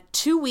had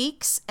 2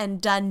 weeks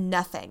and done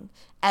nothing.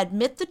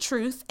 Admit the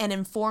truth and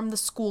inform the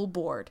school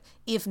board.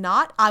 If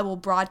not, I will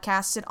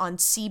broadcast it on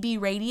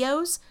CB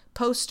radios,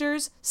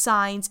 posters,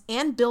 signs,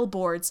 and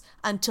billboards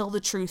until the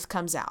truth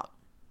comes out.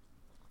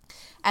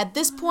 At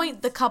this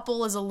point, the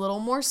couple is a little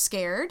more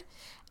scared,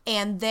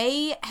 and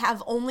they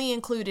have only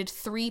included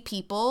 3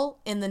 people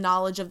in the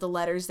knowledge of the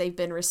letters they've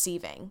been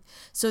receiving.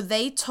 So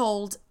they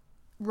told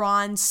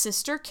Ron's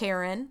sister,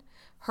 Karen,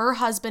 her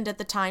husband at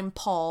the time,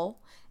 Paul,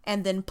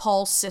 and then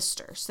Paul's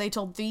sister. So they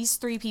told these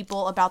 3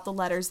 people about the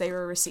letters they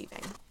were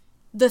receiving.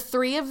 The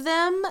 3 of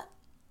them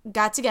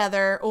got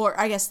together, or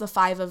I guess the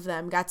 5 of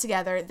them got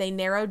together. They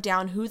narrowed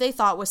down who they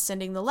thought was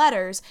sending the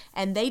letters,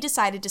 and they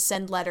decided to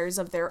send letters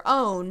of their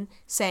own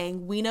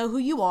saying, we know who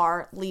you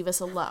are, leave us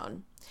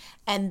alone.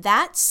 And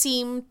that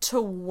seemed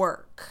to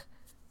work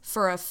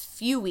for a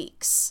few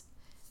weeks.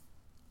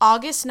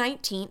 August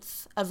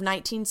 19th of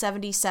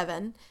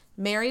 1977,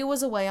 Mary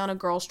was away on a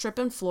girls' trip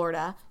in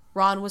Florida.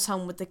 Ron was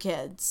home with the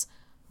kids.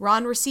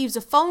 Ron receives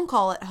a phone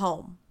call at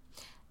home.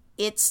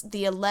 It's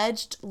the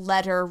alleged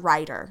letter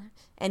writer,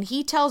 and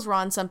he tells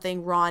Ron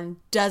something Ron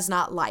does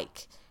not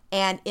like.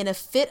 And in a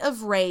fit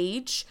of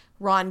rage,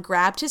 Ron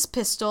grabbed his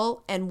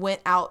pistol and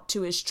went out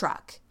to his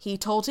truck. He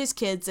told his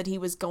kids that he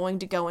was going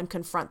to go and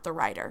confront the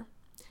writer.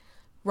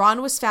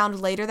 Ron was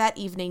found later that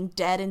evening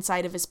dead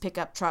inside of his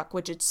pickup truck,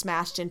 which had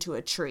smashed into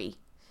a tree.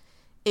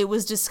 It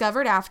was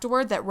discovered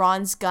afterward that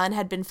Ron's gun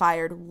had been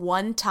fired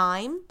 1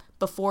 time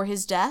before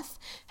his death.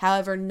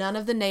 However, none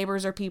of the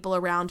neighbors or people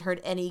around heard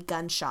any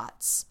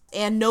gunshots,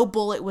 and no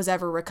bullet was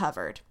ever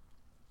recovered.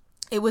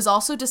 It was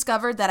also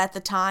discovered that at the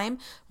time,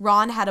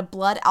 Ron had a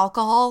blood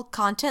alcohol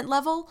content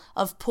level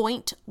of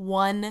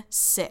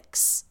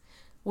 0.16,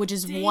 which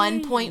is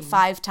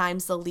 1.5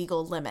 times the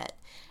legal limit.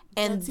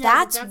 And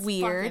that's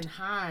weird. Fucking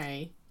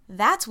high.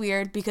 That's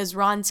weird because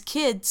Ron's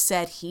kids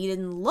said he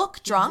didn't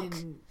look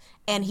drunk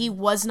and he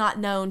was not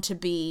known to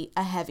be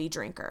a heavy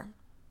drinker.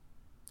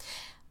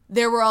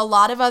 There were a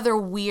lot of other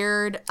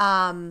weird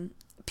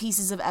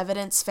pieces of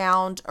evidence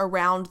found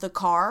around the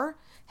car.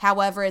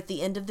 However, at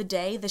the end of the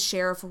day, the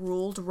sheriff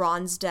ruled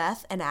Ron's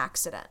death an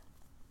accident.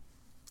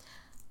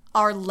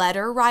 Our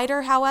letter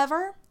writer,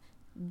 however,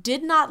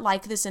 did not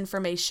like this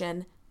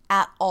information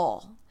at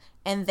all.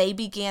 And they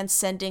began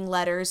sending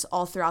letters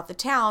all throughout the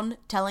town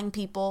telling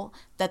people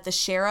that the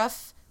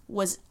sheriff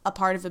was a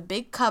part of a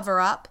big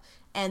cover-up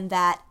and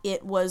that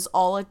it was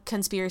all a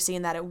conspiracy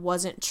and that it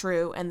wasn't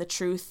true and the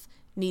truth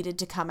needed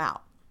to come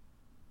out.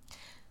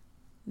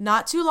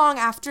 Not too long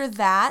after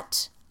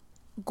that,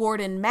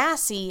 Gordon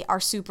Massey, our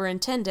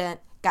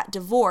superintendent, got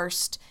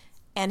divorced,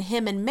 and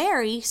him and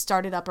Mary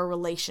started up a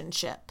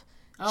relationship.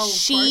 Oh,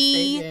 she of course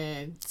they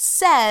did.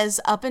 Says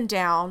up and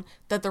down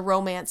that the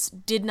romance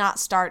did not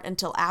start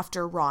until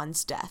after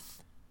Ron's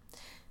death.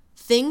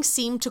 Things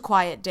seemed to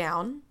quiet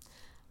down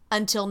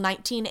until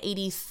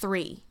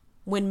 1983,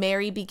 when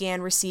Mary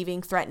began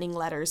receiving threatening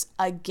letters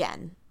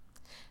again.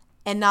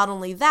 And not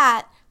only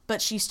that,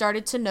 but she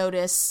started to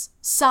notice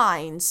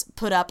signs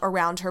put up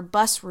around her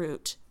bus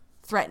route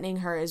threatening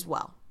her as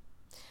well.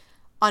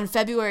 On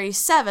February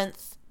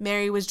 7th,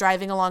 Mary was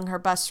driving along her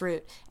bus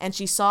route and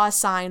she saw a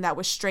sign that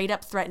was straight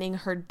up threatening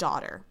her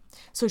daughter.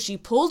 So she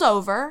pulled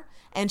over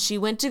and she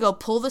went to go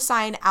pull the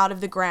sign out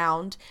of the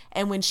ground.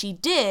 And when she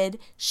did,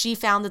 she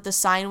found that the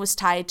sign was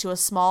tied to a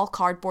small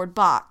cardboard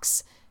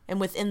box. And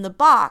within the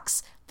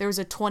box, there was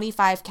a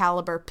 .25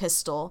 caliber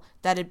pistol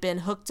that had been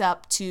hooked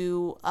up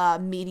to a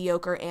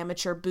mediocre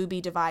amateur booby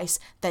device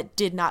that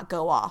did not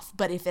go off.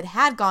 But if it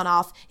had gone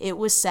off, it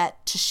was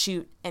set to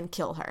shoot and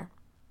kill her.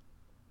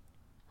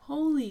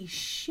 Holy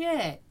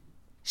shit.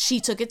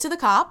 She took it to the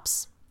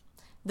cops.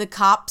 The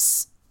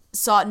cops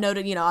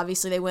noted,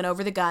 obviously they went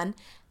over the gun.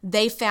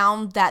 They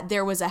found that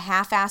there was a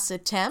half-assed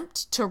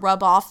attempt to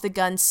rub off the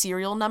gun's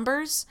serial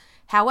numbers.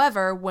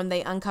 However, when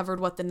they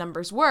uncovered what the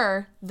numbers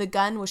were, the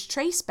gun was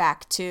traced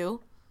back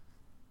to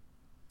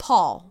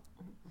Paul,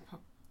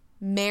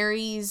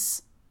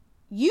 Mary's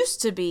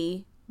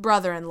used-to-be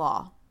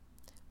brother-in-law,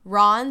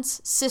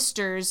 Ron's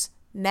sister's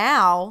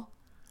now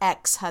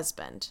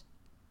ex-husband.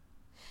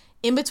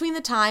 In between the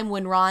time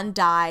when Ron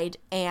died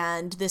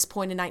and this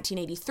point in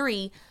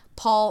 1983,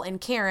 Paul and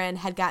Karen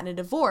had gotten a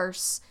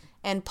divorce,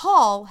 and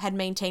Paul had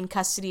maintained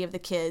custody of the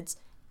kids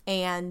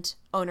and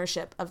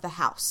ownership of the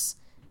house.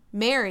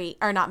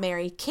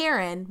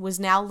 Karen was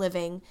now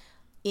living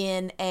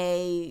in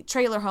a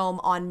trailer home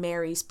on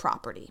Mary's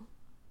property.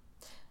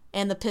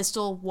 And the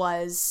pistol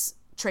was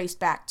traced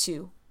back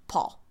to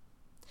Paul.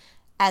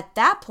 At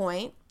that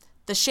point,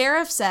 the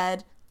sheriff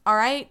said, "All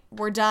right,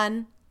 we're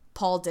done.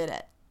 Paul did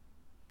it."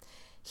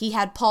 He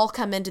had Paul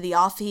come into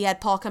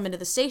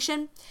the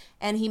station,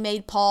 and he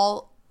made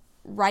Paul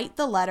write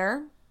the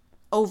letter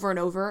over and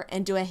over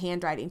and do a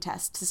handwriting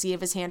test to see if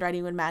his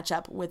handwriting would match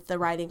up with the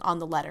writing on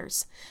the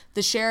letters.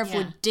 The sheriff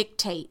would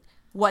dictate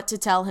what to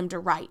tell him to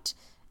write.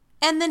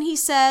 And then he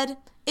said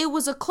it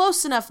was a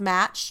close enough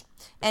match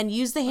and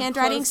used the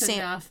handwriting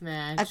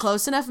a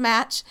close enough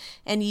match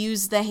and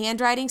used the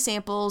handwriting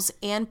samples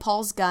and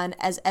Paul's gun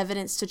as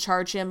evidence to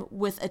charge him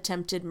with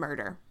attempted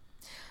murder.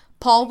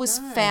 Paul was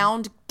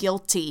found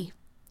guilty,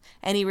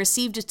 and he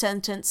received a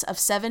sentence of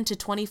 7 to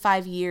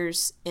 25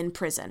 years in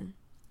prison.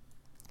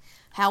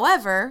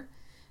 However,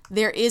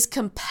 there is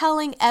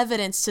compelling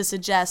evidence to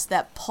suggest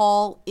that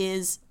Paul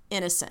is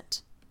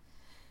innocent.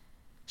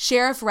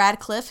 Sheriff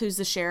Radcliffe, who's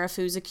the sheriff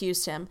who's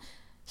accused him,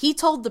 he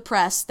told the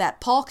press that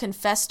Paul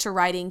confessed to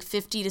writing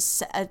 40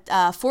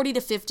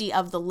 to 50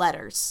 of the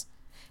letters.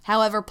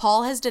 However,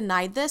 Paul has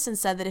denied this and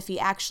said that if he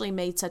actually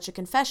made such a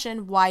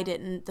confession, why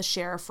didn't the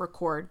sheriff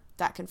record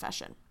that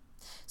confession?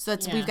 So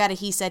we've got a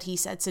he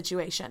said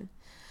situation.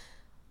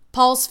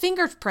 Paul's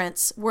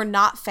fingerprints were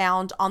not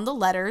found on the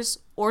letters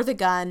or the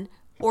gun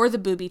or the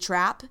booby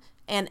trap,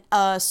 and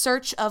a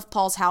search of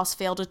Paul's house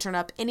failed to turn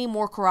up any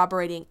more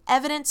corroborating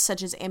evidence,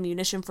 such as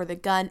ammunition for the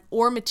gun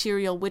or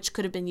material which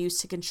could have been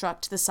used to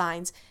construct the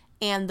signs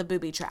and the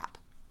booby trap.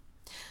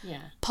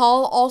 Yeah.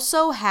 Paul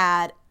also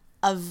had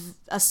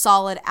a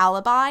solid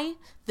alibi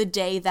the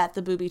day that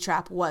the booby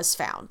trap was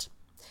found.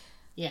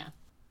 Yeah.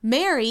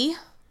 Mary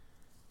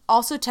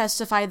also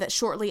testified that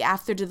shortly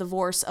after the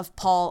divorce of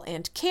Paul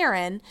and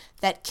Karen,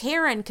 that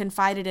Karen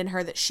confided in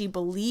her that she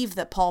believed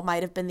that Paul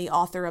might have been the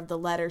author of the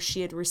letter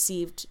she had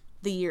received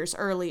the years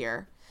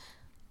earlier.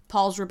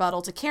 Paul's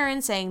rebuttal to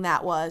Karen saying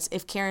that was,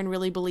 if Karen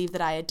really believed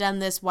that I had done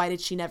this, why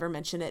did she never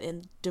mention it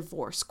in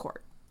divorce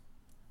court?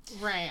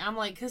 Right. I'm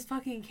like, because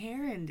fucking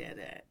Karen did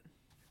it.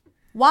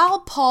 While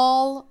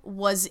Paul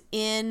was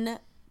in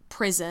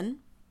prison,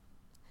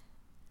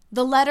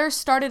 the letters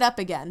started up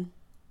again.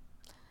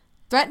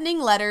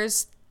 Threatening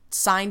letters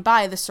signed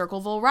by the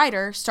Circleville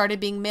writer started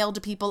being mailed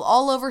to people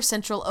all over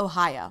central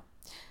Ohio.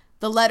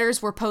 The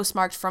letters were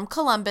postmarked from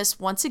Columbus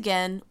once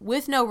again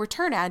with no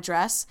return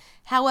address.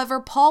 However,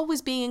 Paul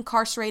was being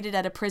incarcerated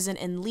at a prison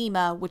in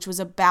Lima, which was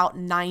about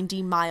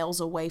 90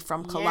 miles away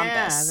from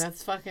Columbus. Yeah,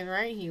 that's fucking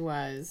right, he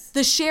was.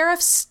 The sheriff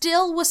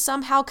still was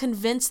somehow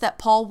convinced that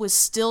Paul was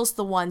still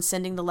the one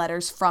sending the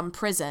letters from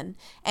prison,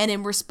 and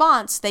in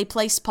response, they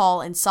placed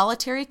Paul in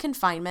solitary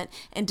confinement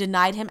and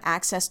denied him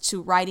access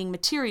to writing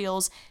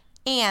materials,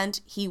 and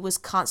he was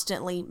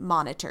constantly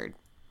monitored.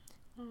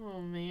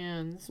 Oh,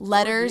 man.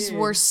 Letters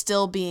were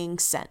still being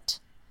sent.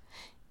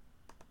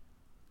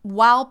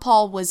 While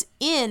Paul was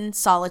in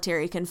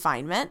solitary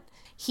confinement,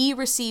 he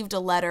received a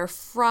letter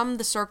from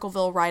the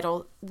Circleville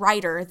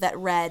writer that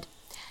read,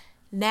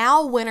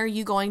 "Now when are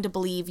you going to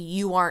believe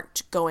you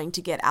aren't going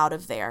to get out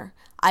of there?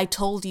 I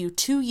told you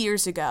 2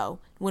 years ago,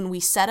 when we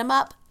set them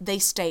up, they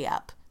stay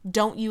up.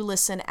 Don't you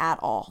listen at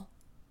all."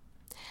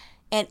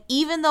 And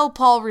even though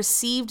Paul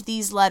received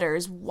these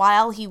letters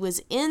while he was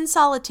in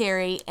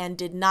solitary and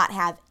did not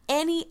have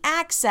any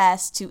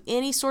access to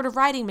any sort of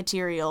writing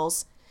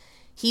materials,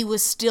 he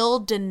was still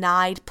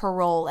denied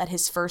parole at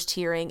his first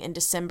hearing in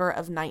December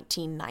of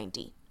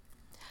 1990.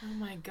 Oh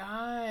my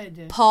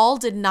God. Paul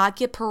did not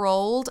get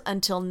paroled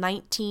until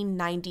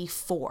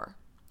 1994.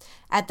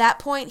 At that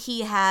point,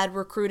 he had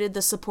recruited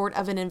the support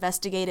of an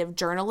investigative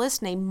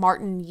journalist named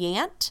Martin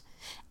Yant.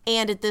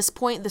 And at this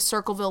point, the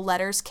Circleville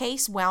Letters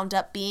case wound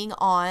up being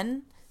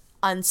on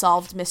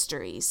Unsolved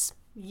Mysteries.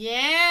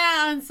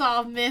 Yeah,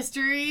 Unsolved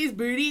Mysteries.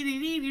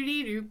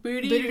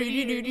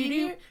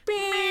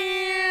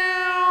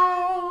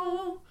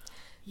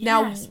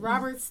 Yes,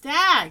 Robert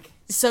Stack.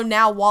 So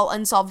now, while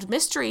Unsolved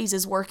Mysteries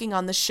is working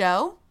on the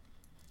show,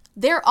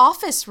 their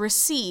office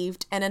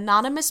received an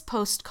anonymous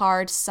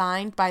postcard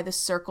signed by the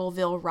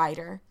Circleville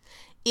writer.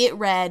 It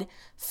read,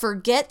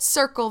 "Forget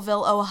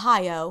Circleville,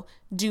 Ohio.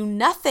 Do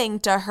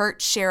nothing to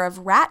hurt Sheriff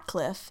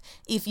Ratcliffe.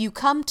 If you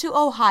come to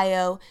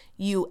Ohio,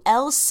 you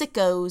L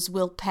sickos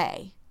will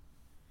pay."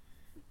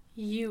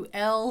 You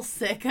L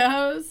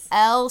sickos?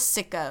 L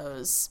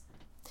sickos.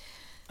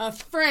 A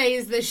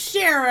phrase the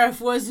sheriff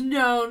was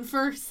known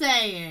for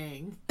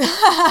saying.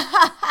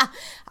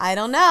 I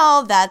don't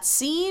know. That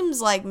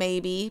seems like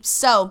maybe.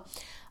 So,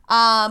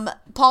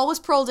 Paul was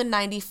paroled in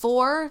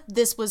 94.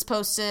 This was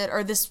posted,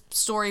 or this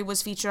story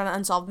was featured on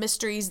Unsolved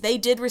Mysteries. They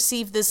did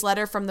receive this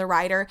letter from the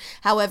writer.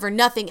 However,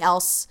 nothing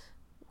else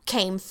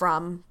came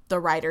from the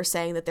writer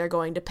saying that they're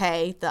going to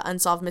pay. The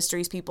Unsolved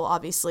Mysteries people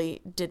obviously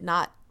did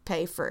not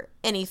pay for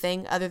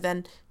anything other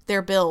than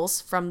their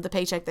bills from the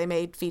paycheck they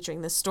made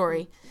featuring this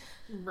story.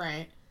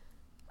 Right.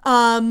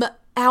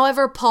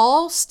 However,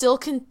 Paul still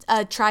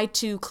tried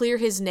to clear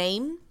his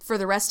name for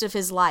the rest of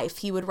his life.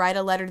 He would write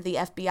a letter to the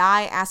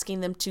FBI asking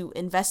them to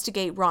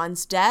investigate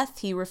Ron's death.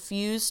 He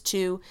refused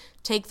to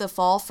take the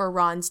fall for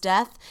Ron's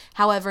death.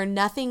 However,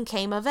 nothing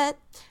came of it,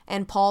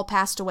 and Paul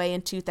passed away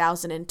in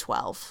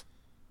 2012.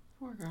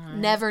 Poor guy.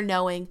 Never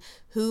knowing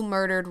who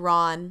murdered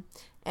Ron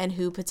and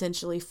who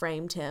potentially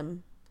framed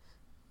him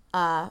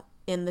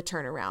in the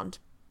turnaround.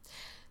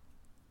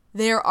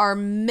 There are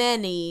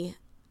many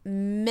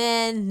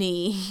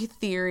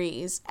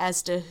theories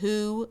as to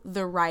who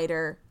the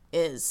writer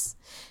is.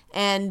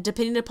 And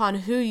depending upon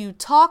who you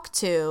talk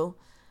to,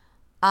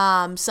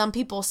 some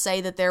people say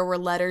that there were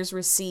letters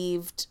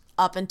received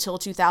up until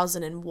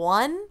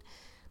 2001,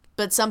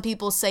 but some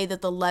people say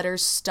that the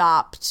letters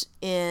stopped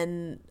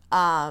in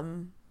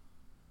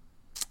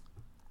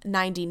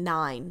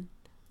 99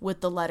 with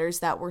the letters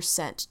that were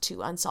sent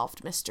to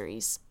Unsolved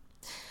Mysteries.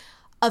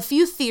 A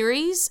few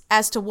theories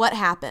as to what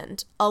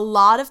happened. A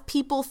lot of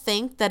people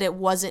think that it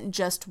wasn't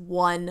just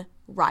one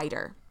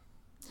writer.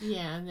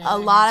 Yeah. A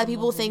lot of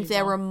people think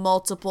there were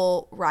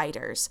multiple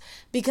writers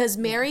because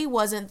Mary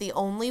wasn't the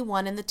only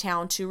one in the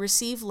town to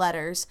receive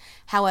letters.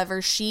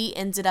 However, she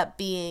ended up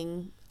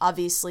being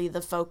obviously the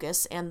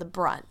focus and the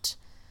brunt.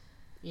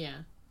 Yeah.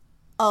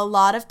 A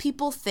lot of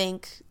people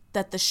think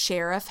that the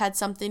sheriff had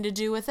something to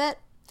do with it.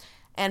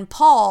 And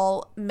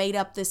Paul made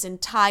up this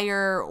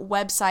entire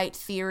website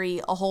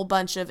theory, a whole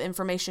bunch of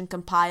information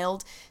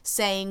compiled,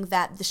 saying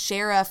that the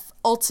sheriff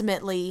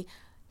ultimately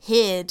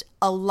hid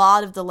a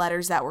lot of the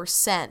letters that were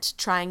sent,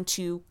 trying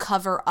to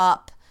cover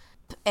up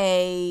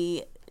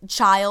a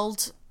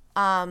child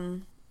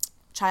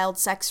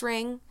sex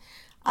ring.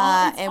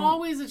 It's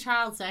always a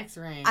child sex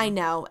ring. I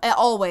know,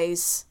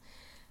 always.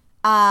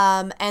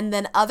 And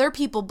then other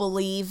people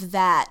believe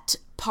that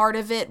part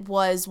of it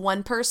was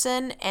one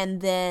person, and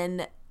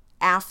then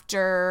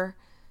after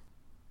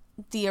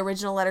the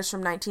original letters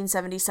from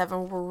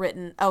 1977 were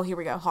written... Oh, here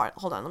we go.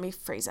 Hold on. Let me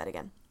phrase that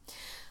again.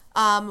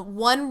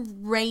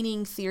 One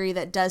reigning theory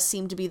that does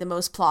seem to be the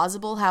most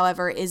plausible,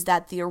 however, is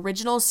that the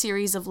original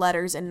series of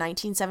letters in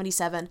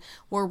 1977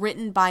 were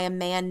written by a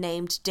man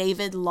named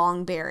David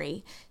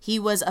Longberry. He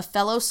was a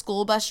fellow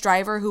school bus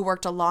driver who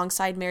worked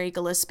alongside Mary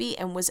Gillespie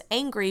and was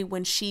angry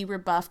when she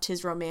rebuffed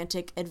his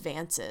romantic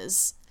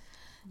advances.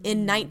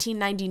 In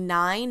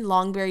 1999,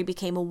 Longberry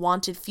became a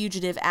wanted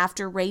fugitive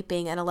after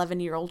raping an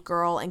 11-year-old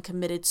girl and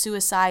committed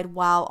suicide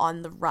while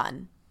on the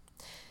run.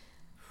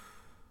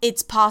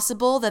 It's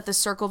possible that the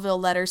Circleville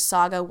Letters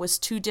saga was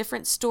two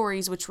different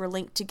stories which were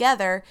linked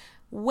together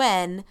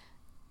when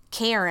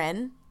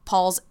Karen,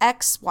 Paul's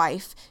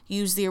ex-wife,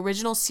 used the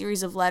original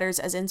series of letters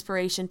as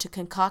inspiration to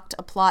concoct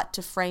a plot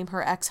to frame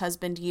her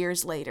ex-husband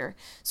years later.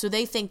 So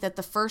they think that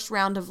the first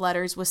round of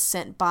letters was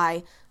sent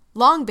by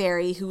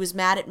Longberry, who was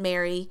mad at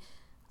Mary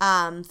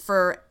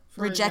for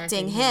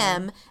rejecting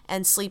him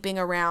and sleeping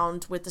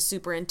around with the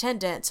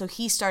superintendent. So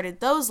he started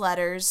those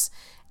letters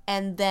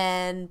and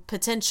then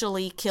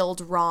potentially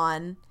killed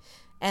Ron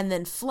and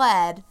then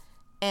fled.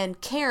 And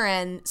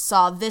Karen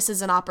saw this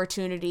as an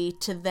opportunity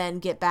to then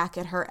get back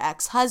at her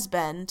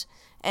ex-husband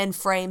and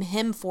frame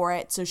him for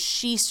it. So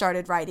she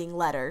started writing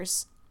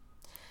letters.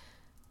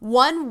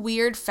 One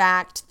weird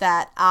fact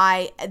that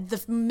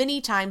the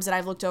many times that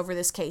I've looked over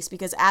this case,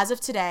 because as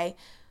of today,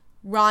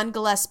 Ron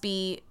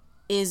Gillespie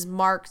is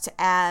marked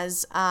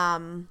as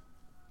an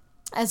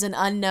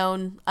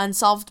unknown,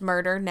 unsolved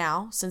murder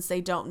now, since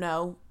they don't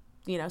know,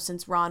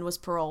 since Ron was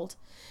paroled.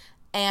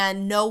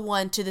 And no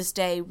one to this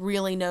day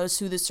really knows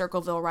who the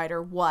Circleville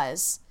writer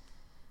was.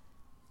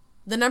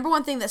 The number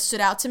one thing that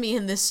stood out to me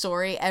in this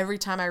story every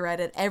time I read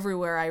it,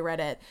 everywhere I read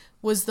it,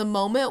 was the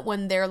moment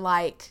when they're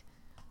like,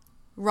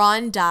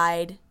 Ron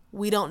died.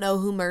 We don't know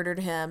who murdered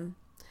him.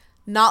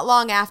 Not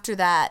long after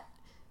that,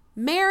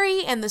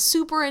 Mary and the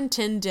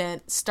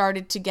superintendent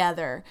started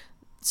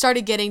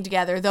getting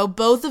together, though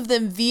both of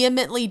them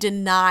vehemently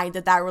denied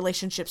that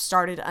relationship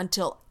started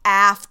until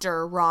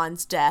after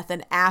Ron's death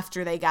and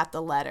after they got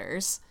the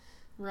letters.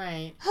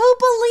 Right. Who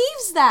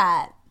believes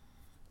that?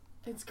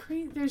 It's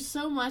crazy. There's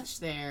so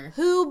much there.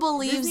 Who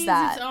believes this needs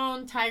that? Its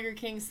own Tiger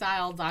King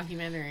style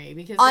documentary,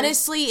 because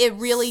honestly, it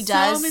really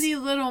does. So many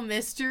little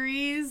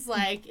mysteries,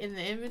 like in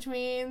the in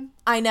between.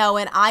 I know,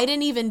 and I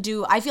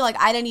feel like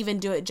I didn't even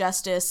do it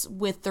justice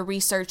with the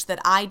research that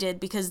I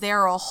did, because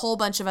there are a whole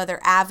bunch of other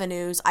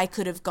avenues I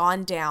could have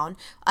gone down.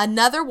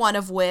 Another one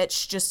of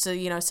which, just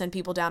to send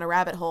people down a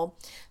rabbit hole,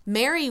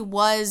 Mary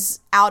was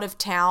out of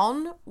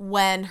town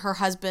when her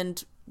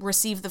husband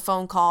received the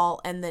phone call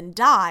and then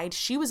died.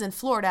 She was in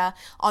Florida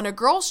on a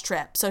girls'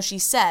 trip, so she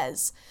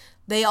says.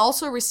 They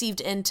also received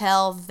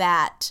intel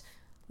that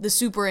the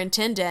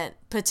superintendent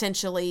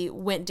potentially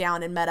went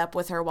down and met up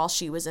with her while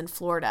she was in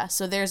Florida.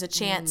 So there's a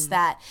chance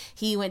that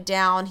he went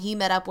down, he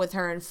met up with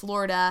her in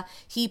Florida,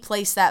 he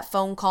placed that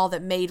phone call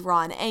that made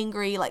Ron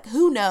angry. Like,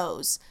 who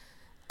knows?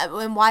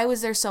 And why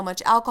was there so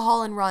much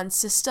alcohol in Ron's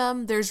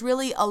system? There's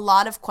really a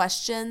lot of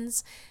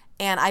questions,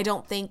 and I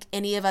don't think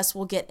any of us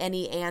will get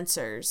any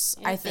answers.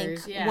 I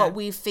think what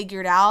we've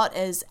figured out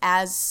is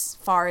as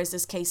far as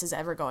this case is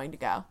ever going to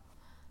go.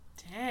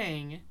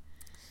 Dang.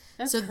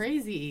 That's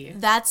crazy.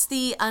 That's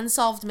the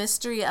unsolved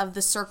mystery of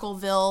the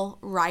Circleville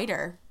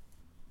writer.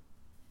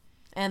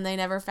 And they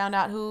never found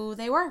out who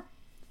they were.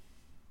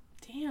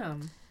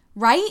 Damn.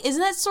 Right?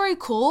 Isn't that story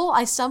cool?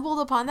 I stumbled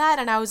upon that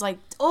and I was like,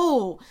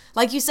 oh,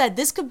 like you said,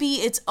 this could be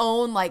its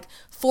own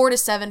 4 to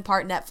 7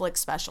 part Netflix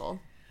special.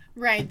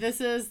 Right.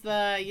 This is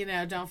the,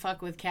 don't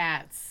fuck with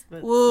cats.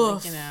 But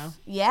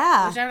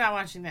yeah. Which I'm not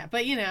watching that.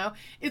 But,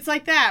 it's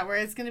like that where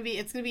it's gonna be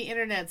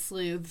internet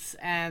sleuths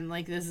and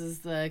this is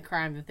the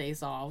crime that they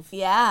solve.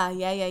 Yeah.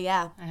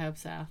 I hope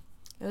so.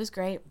 It was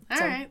great. All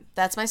right.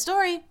 That's my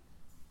story.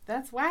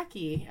 That's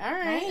wacky. All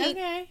right.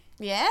 Okay.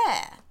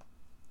 Yeah.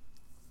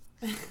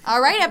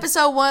 All right,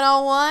 episode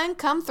 101,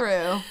 come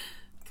through.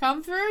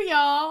 Come through,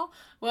 y'all.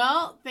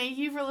 Well, thank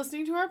you for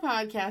listening to our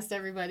podcast,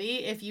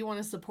 everybody. If you want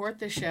to support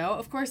the show,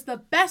 of course, the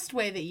best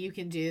way that you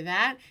can do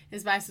that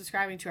is by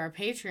subscribing to our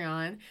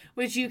Patreon,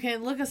 which you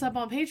can look us up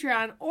on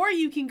Patreon, or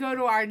you can go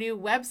to our new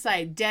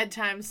website,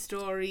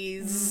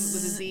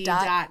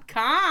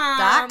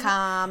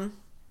 deadtimestories.com.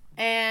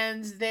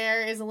 And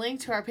there is a link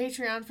to our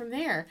Patreon from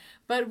there.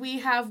 But we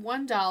have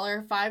 $1,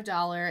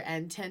 $5,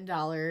 and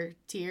 $10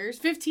 tiers.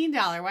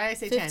 $15. Why did I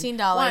say $10? $15.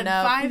 $1, no.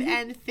 $5,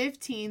 and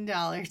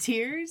 $15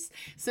 tiers.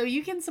 So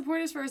you can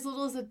support us for as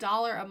little as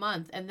 $1 a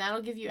month. And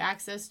that'll give you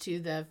access to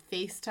the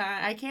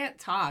FaceTime. I can't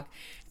talk.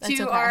 That's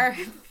to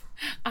okay.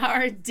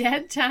 our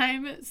Dead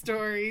Time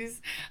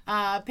Stories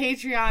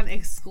Patreon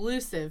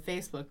exclusive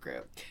Facebook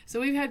group.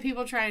 So we've had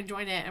people try and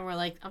join it, and we're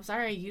like, I'm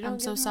sorry, you don't. I'm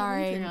so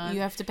sorry.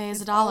 You have to pay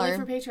us $1. Only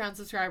for Patreon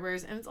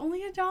subscribers, and it's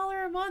only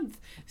 $1 a month.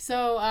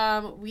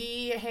 So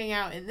we hang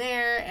out in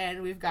there,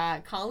 and we've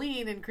got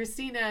Colleen and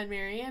Christina and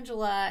Mary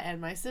Angela and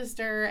my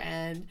sister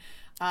and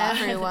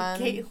everyone,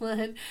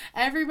 Caitlin,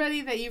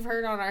 everybody that you've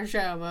heard on our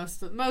show,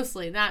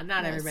 mostly not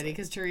everybody,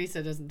 because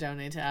Teresa doesn't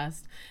donate to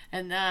us,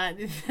 and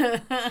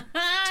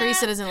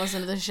Teresa doesn't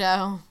listen to the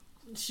show.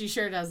 She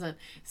sure doesn't.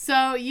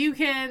 So you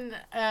can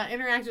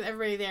interact with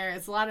everybody there.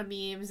 It's a lot of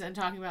memes and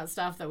talking about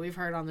stuff that we've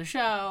heard on the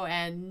show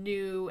and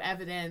new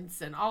evidence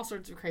and all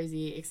sorts of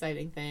crazy,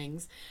 exciting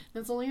things.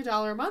 That's only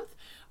 $1 a month.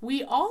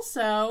 We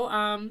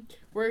also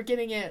we're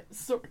getting it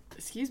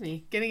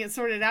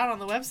sorted out on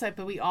the website,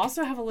 but we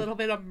also have a little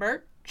bit of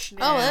merch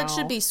now. Oh, that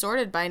should be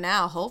sorted by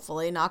now,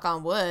 hopefully. Knock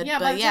on wood. Yeah,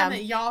 by the time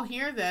that y'all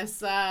hear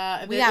this, we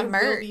have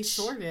merch. Will be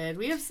sorted.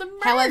 We have some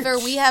merch. However,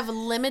 we have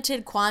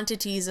limited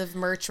quantities of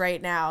merch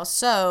right now,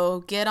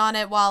 so get on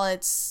it while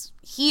it's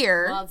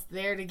here. While it's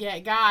there to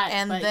get got.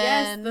 And but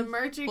then yes, the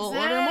merch exists. We'll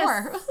order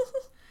more.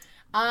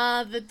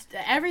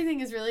 Everything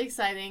is really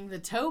exciting. The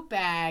tote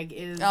bag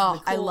is the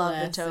coolest, I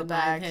love the tote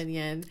bag. In my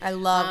opinion. I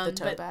love the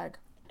tote bag.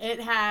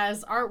 It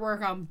has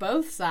artwork on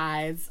both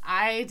sides.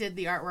 I did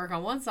the artwork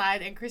on one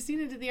side, and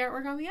Christina did the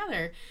artwork on the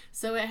other.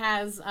 So it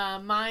has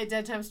my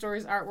Dead Time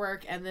Stories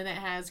artwork, and then it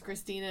has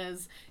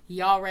Christina's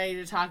Y'all Ready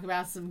to Talk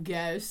About Some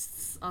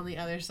Ghosts on the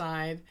other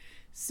side.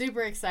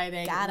 Super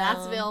exciting.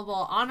 That's available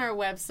on our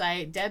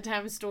website,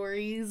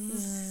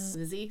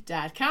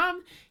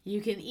 deadtimestories.com.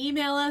 You can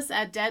email us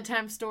at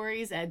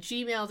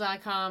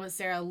deadtimestories@gmail.com.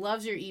 Sarah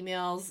loves your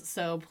emails,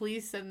 so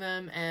please send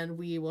them and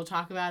we will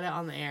talk about it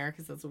on the air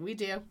because that's what we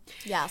do.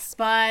 Yes.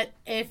 But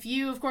if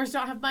you, of course,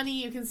 don't have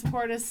money, you can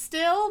support us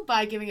still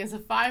by giving us a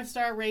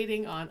 5-star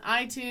rating on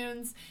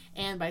iTunes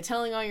and by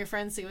telling all your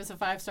friends to give us a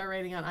 5-star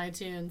rating on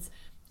iTunes.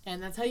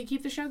 And that's how you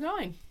keep the show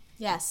going.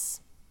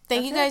 Yes.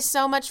 Thank you guys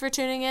so much for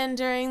tuning in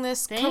during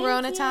this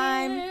Corona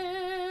time.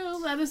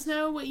 Let us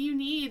know what you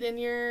need in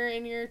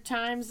your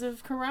times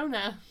of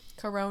Corona.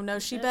 Corona,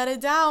 she better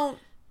don't.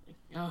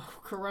 Oh,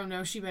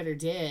 Corona, she better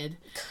did.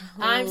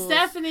 I'm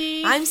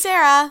Stephanie. I'm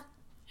Sarah.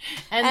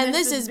 And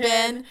this has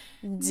been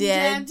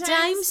Dead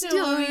Time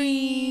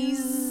Stories.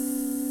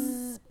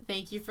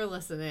 Thank you for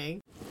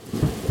listening.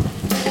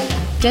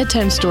 Dead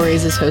Time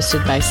Stories is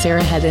hosted by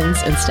Sarah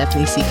Heddens and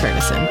Stephanie C.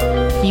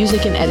 Kernison.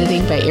 Music and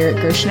editing by Eric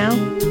Gershnow.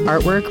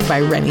 Artwork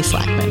by Rennie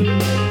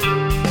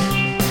Slackman.